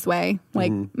born this way.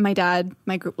 Like my dad,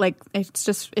 my group, like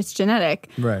it's genetic.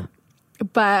 Right.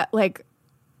 But like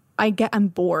I'm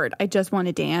bored. I just want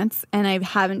to dance, and I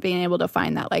haven't been able to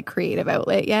find that like creative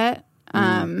outlet yet.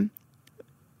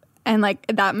 And like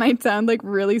that might sound like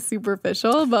really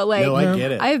superficial, but like no, I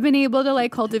get it. I've been able to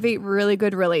like cultivate really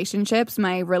good relationships.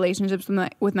 My relationships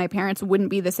with my parents wouldn't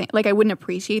be the same. Like I wouldn't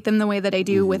appreciate them the way that I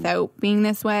do without being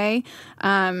this way.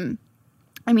 I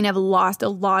mean, I've lost a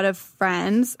lot of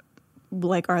friends.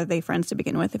 Like, are they friends to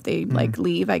begin with if they like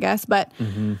leave, I guess. But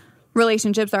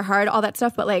relationships are hard, all that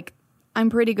stuff. But like, I'm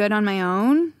pretty good on my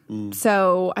own.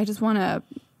 So I just want to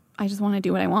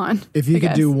do what I want. If you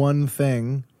could do one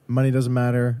thing, money doesn't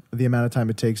matter, the amount of time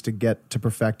it takes to get to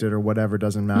perfect it or whatever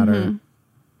doesn't matter,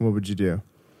 what would you do?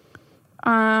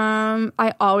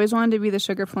 I always wanted to be the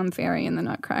sugar plum fairy in the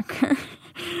Nutcracker.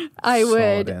 I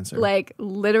would like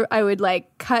I would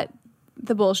like cut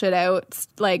the bullshit out,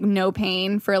 like no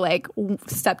pain for like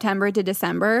September to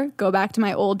December, go back to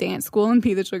my old dance school and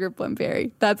be the sugar plum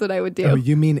fairy. That's what I would do. Oh,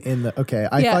 you mean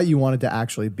I thought you wanted to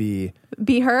actually be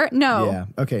her? No. Yeah.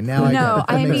 Okay. Now I get it.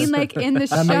 I mean like in the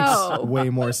that show. Makes way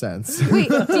more sense. Wait,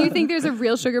 do you think there's a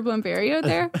real sugar plum fairy out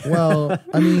there? Well,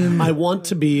 I mean, I want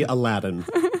to be Aladdin.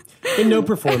 In no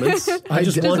performance. I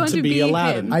just want to be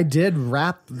Aladdin. him. I did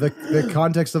wrap the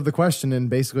context of the question in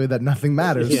basically that nothing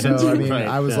matters. Yeah, so I mean, right.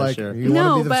 I was like, Sure. you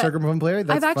want to be the sugar plum player?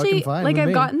 That's I've actually fucking fine. like with I've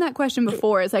me. gotten that question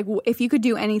before. It's like, if you could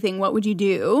do anything, what would you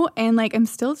do? And like I'm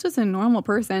still just a normal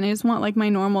person. I just want like my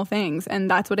normal things, and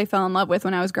that's what I fell in love with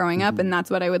when I was growing up, and that's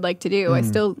what I would like to do. I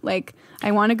still like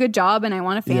I want a good job and I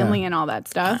want a family and all that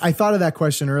stuff. I thought of that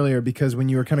question earlier because when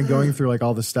you were kind of going through like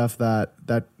all the stuff that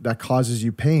causes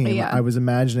you pain, I was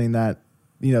imagining that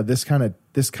this kind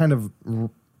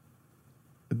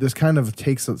of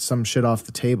takes some shit off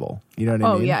the table. You know what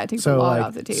I mean? Oh yeah, it takes a lot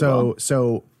off the table.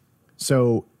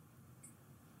 So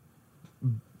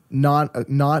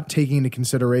not taking into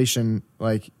consideration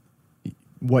like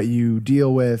what you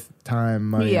deal with, time,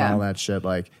 money, and all that shit.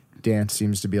 Like dance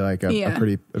seems to be like a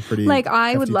pretty like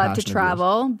I would hefty love to passion of yours.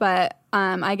 travel, but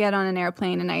I get on an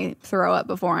airplane and I throw up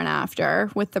before and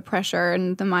after with the pressure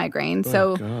and the migraine.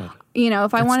 So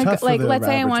if I want to like let's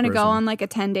say I want to go on like a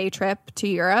 10-day trip to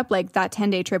Europe, like that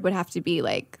 10-day trip would have to be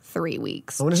like 3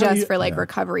 weeks just for like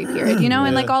recovery period,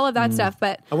 and like all of that stuff.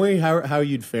 But I'm wondering how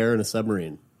you'd fare in a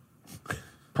submarine.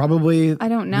 Probably I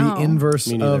don't know. The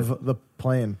inverse of the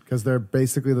plane because they're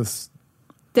basically this.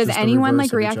 Does anyone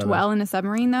like reverse of each react other. well in a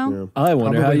submarine though? I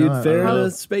wonder Probably how you'd not. fare in I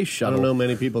a space I shuttle. don't know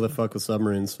many people that fuck with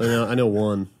submarines. I know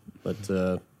one, but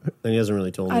he hasn't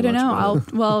really told me. I don't much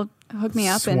know. about it. Hook me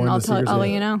up Sworn and to I'll secrecy. let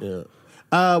you know.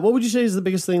 Yeah. What would you say is the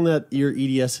biggest thing that your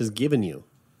EDS has given you?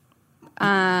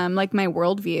 Like my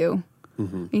worldview.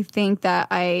 I think that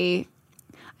I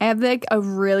have like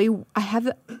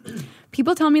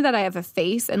people tell me that I have a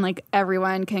face, and like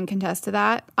everyone can contest to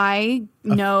that. I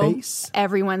know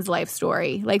everyone's life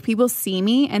story. Like people see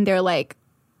me and they're like,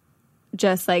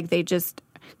 just like they just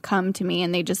come to me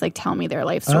and they just like tell me their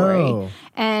life story. Oh.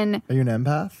 And Are you an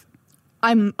empath?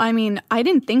 I mean, I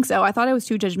didn't think so. I thought I was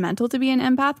too judgmental to be an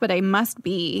empath, but I must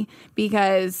be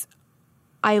because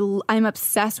I'm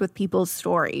obsessed with people's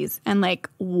stories and like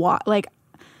what like.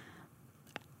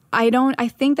 I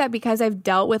think that because I've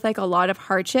dealt with like a lot of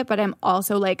hardship, but I'm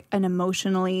also like an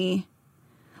emotionally,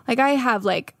 like I have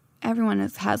like, everyone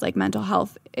has like mental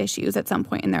health issues at some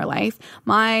point in their life.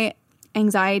 My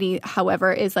anxiety,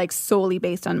 however, is like solely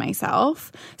based on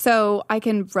myself. So I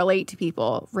can relate to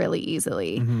people really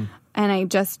easily. Mm-hmm. And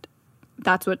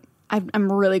that's what I'm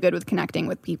really good with, connecting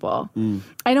with people.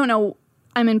 I don't know,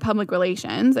 I'm in public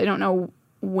relations. I don't know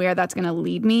where that's going to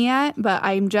lead me yet, but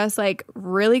I'm just like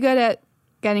really good at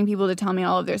getting people to tell me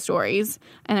all of their stories,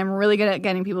 and I'm really good at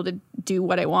getting people to do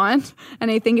what I want. And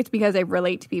I think it's because I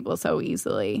relate to people so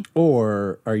easily.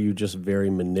 Or are you just very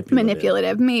manipulative?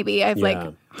 Manipulative, maybe. I've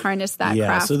like harnessed that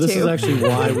craft so this too. is actually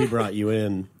why we brought you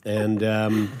in.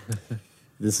 And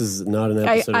this is not an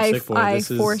episode of Sick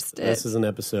Boy. This is an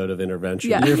episode of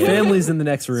Intervention. Yeah. Your family's in the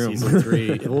next room. Season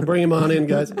 3. We'll bring him on in,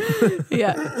 guys.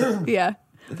 Yeah.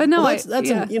 But no,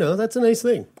 that's a nice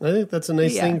thing. I think that's a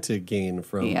nice thing to gain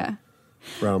from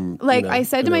like I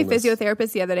said to my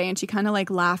physiotherapist the other day, and she kind of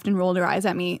like laughed and rolled her eyes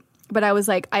at me, but I was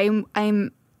like, I'm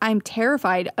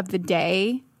terrified of the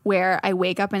day where I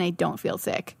wake up and I don't feel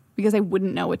sick, because I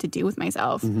wouldn't know what to do with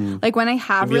myself. Mm-hmm. Like when I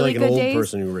have really good days, like an old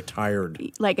person who retired,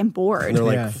 like I'm bored, and they're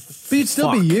like, but you'd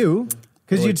still be you,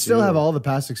 because you'd still have all the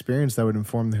past experience that would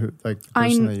inform the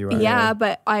person that you are. Yeah,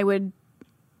 but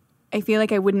I feel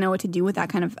like I wouldn't know what to do with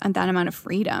that amount of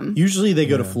freedom. Usually they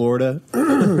go to Florida.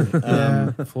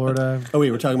 Florida. Oh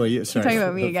wait, we're talking about you. Sorry. You're talking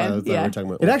about me again. We're talking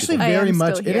about it actually very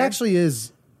much. It actually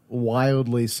is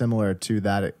wildly similar to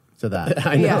that.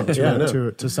 I know.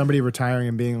 To somebody retiring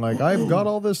and being like, I've got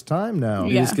all this time now.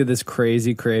 You just get this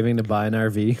crazy craving to buy an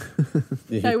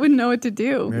RV. I wouldn't know what to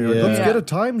do. Like, let's get a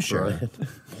timeshare.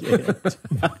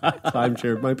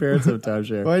 Timeshare. My parents have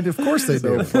timeshare. Well, of course they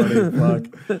do. Funny.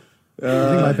 Fuck. I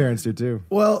think my parents do too.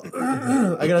 Well,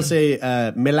 I gotta say,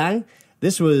 Mylene,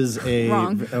 this was a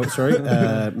wrong. Oh, sorry,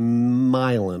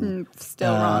 Mylene.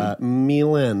 Still wrong.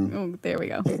 Mylene. Oh, there we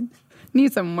go.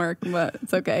 Need some work, but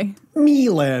it's okay.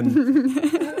 Mylene.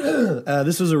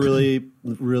 This was a really,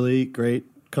 really great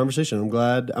conversation.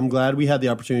 I'm glad we had the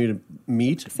opportunity to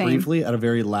meet briefly at a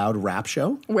very loud rap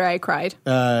show where I cried.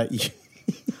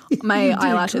 My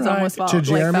eyelashes almost fell. To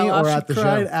Jeremy or at the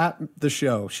show? At the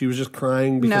show. She was just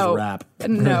crying because of rap.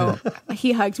 No.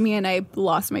 He hugged me and I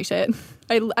lost my shit.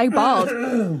 I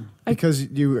bawled. Because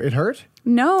it hurt?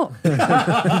 No.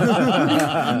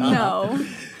 No.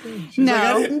 She's like,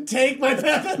 I didn't take my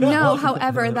Tylenol. No,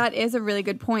 however, that is a really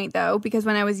good point, though, because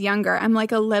when I was younger, I'm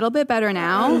like a little bit better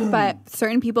now, but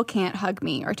certain people can't hug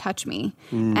me or touch me.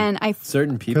 And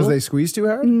certain people? Because they squeeze too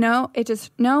hard? No,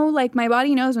 like my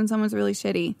body knows when someone's really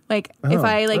shitty. Like if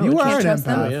I you can't trust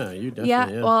them. Oh, yeah, you definitely.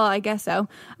 Yeah, well, I guess so.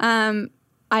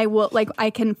 I will, like,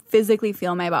 I can physically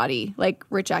feel my body like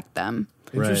reject them.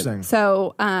 Interesting. Right.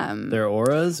 So, their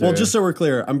auras? Well, just so we're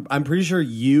clear, I'm pretty sure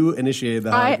you initiated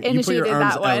the hug. I initiated you put your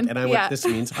arms that one. out, and I went, this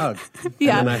means hug.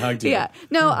 Yeah. And then I hugged you. Yeah.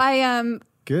 No, I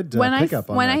Good when pickup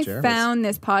on that, I found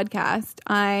this podcast,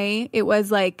 it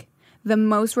was like the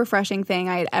most refreshing thing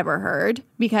I had ever heard,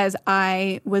 because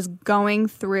I was going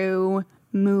through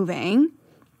moving,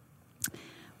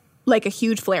 like a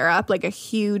huge flare up, like a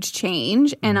huge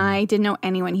change, and I didn't know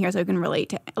anyone here, so I couldn't relate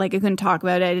to. Like I couldn't talk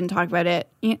about it. I didn't talk about it.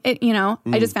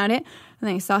 I just found it, and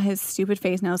then I saw his stupid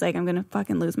face, and I was like, I'm gonna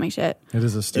fucking lose my shit. It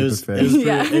is a stupid face.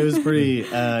 It was pretty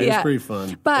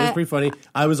fun. But it was pretty funny.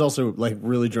 I was also like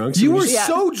really drunk. So you were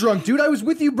so drunk, dude. I was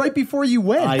with you right before you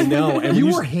went. I know. And you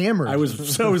were hammered. I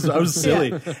was silly.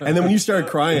 Yeah. And then when you started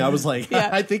crying, I was like,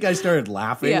 I think I started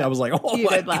laughing. Yeah. I was like, oh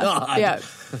my God. Yeah.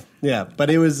 Yeah, but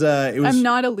it was. I'm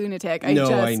not a lunatic. I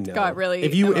got really.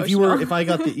 If I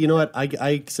got the, you know what,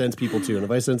 I sense people too, and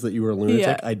if I sense that you were a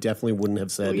lunatic, I definitely wouldn't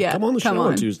have said, "Come on the show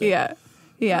on Tuesday." Yeah,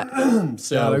 yeah.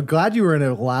 So I'm glad you were in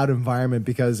a loud environment,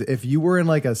 because if you were in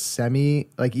like a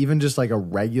like even just like a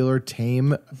regular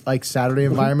tame like Saturday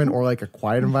environment or like a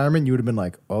quiet environment, you would have been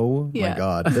like, "Oh my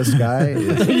God, this guy."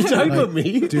 Is, Are you talking about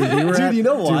me, dude? You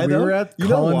know why? Dude, we were at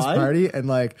Colin's party and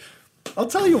like. I'll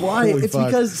tell you why. It's fuck.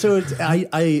 Because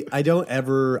I don't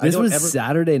ever. This was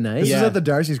Saturday night. This was at the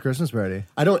Darcy's Christmas party.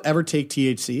 I don't ever take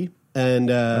THC, and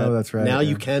that's right. Now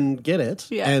you can get it,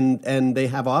 and they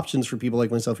have options for people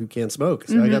like myself who can't smoke.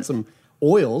 So I got some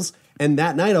oils, and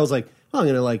that night I was like, I'm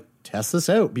gonna like test this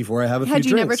out before I have a few drinks.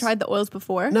 Had you never tried the oils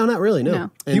before? No, not really.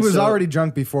 No. He was already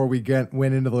drunk before we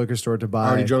went into the liquor store to buy.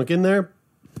 Already drunk in there.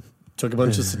 Took a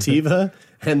bunch of sativa,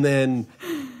 and then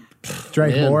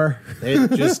Drank more.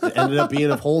 It just ended up being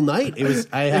a whole night. It was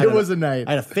a night.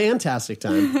 I had a fantastic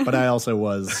time, but I also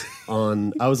was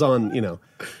living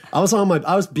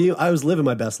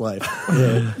my best life.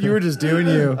 Yeah. You were just doing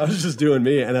you. I was just doing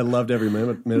me, and I loved every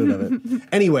minute of it.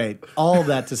 Anyway, all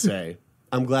that to say,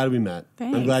 I'm glad we met.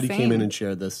 Thanks, I'm glad you came in and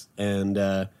shared this, and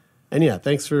yeah,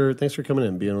 thanks for coming in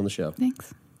and being on the show.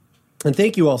 Thanks. And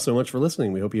thank you all so much for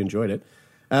listening. We hope you enjoyed it.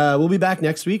 We'll be back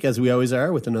next week, as we always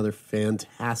are, with another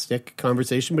fantastic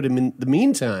conversation. But in the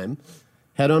meantime,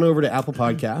 head on over to Apple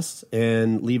Podcasts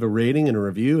and leave a rating and a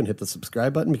review and hit the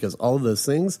subscribe button, because all of those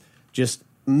things just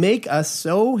make us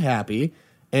so happy.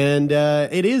 And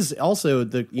it is also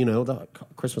the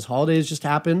Christmas holidays just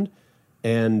happened.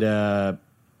 And,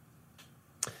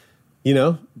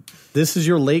 this is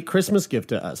your late Christmas gift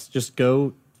to us. Just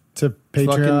go to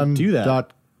Patreon. Do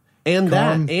that. And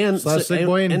my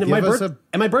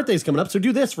birthday's coming up, so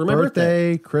do this for my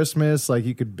birthday. Christmas, like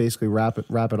you could basically wrap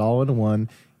it all into one.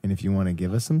 And if you want to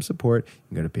give us some support, you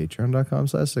can go to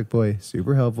patreon.com/sickboy.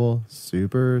 Super helpful,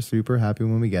 super, super happy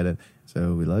when we get it.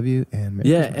 So we love you, and Merry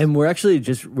Christmas. And we're actually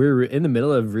we're in the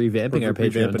middle of revamping our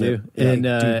Patreon too. And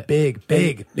big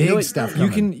stuff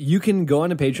coming. You can go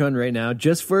on to Patreon right now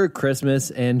just for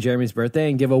Christmas and Jeremy's birthday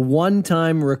and give a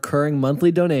one-time recurring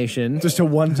monthly donation. Just a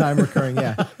one-time recurring,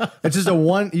 yeah. It's just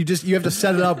you have to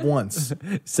set it up once.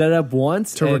 Set it up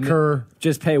once to recur.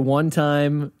 Just pay one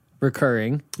time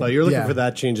recurring. Well, you're looking for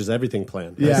that changes everything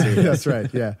plan. Yeah, that's right.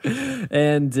 Yeah,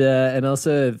 and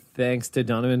also thanks to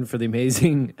Donovan for the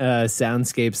amazing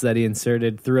soundscapes that he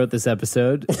inserted throughout this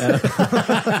episode. It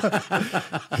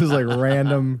was like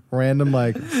random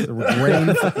like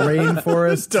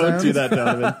rainforest. Don't sounds. do that,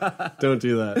 Donovan. Don't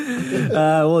do that.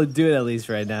 We'll do it at least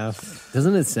right now.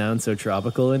 Doesn't it sound so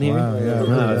tropical in here? Wow,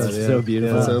 yeah, it's so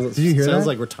beautiful. Did you hear that? Sounds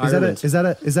like retirement. Is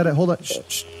that a? Hold on.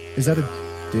 Shh. Is that a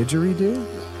didgeridoo?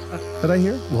 That I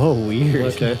hear? Whoa,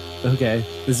 weird. Okay.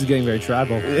 This is getting very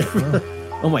tribal.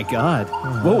 Oh my God.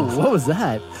 Whoa, what was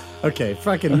that? Okay,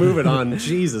 fucking move it on.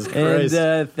 Jesus Christ.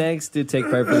 And thanks to Take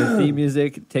Part for the theme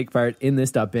music. Take part in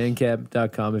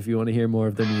this.bandcamp.com if you want to hear more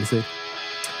of their music.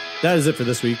 That is it for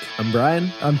this week. I'm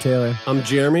Brian. I'm Taylor. I'm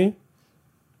Jeremy.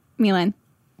 Mylene.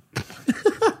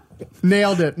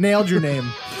 Nailed it. Nailed your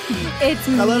name. It's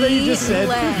I love that you just said.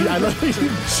 I love that you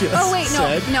just said.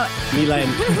 no. Mylene.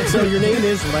 So your name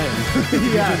is Len.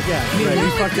 Yeah. Right. No, You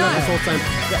it's fucked it up not. this whole time.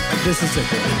 Yeah, this is it.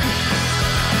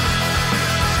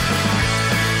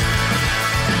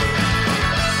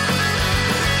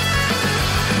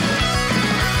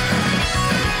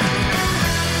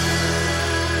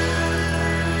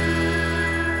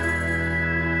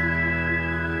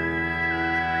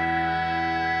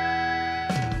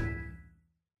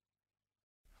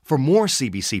 For more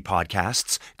CBC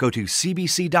podcasts, go to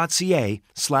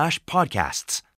cbc.ca/podcasts.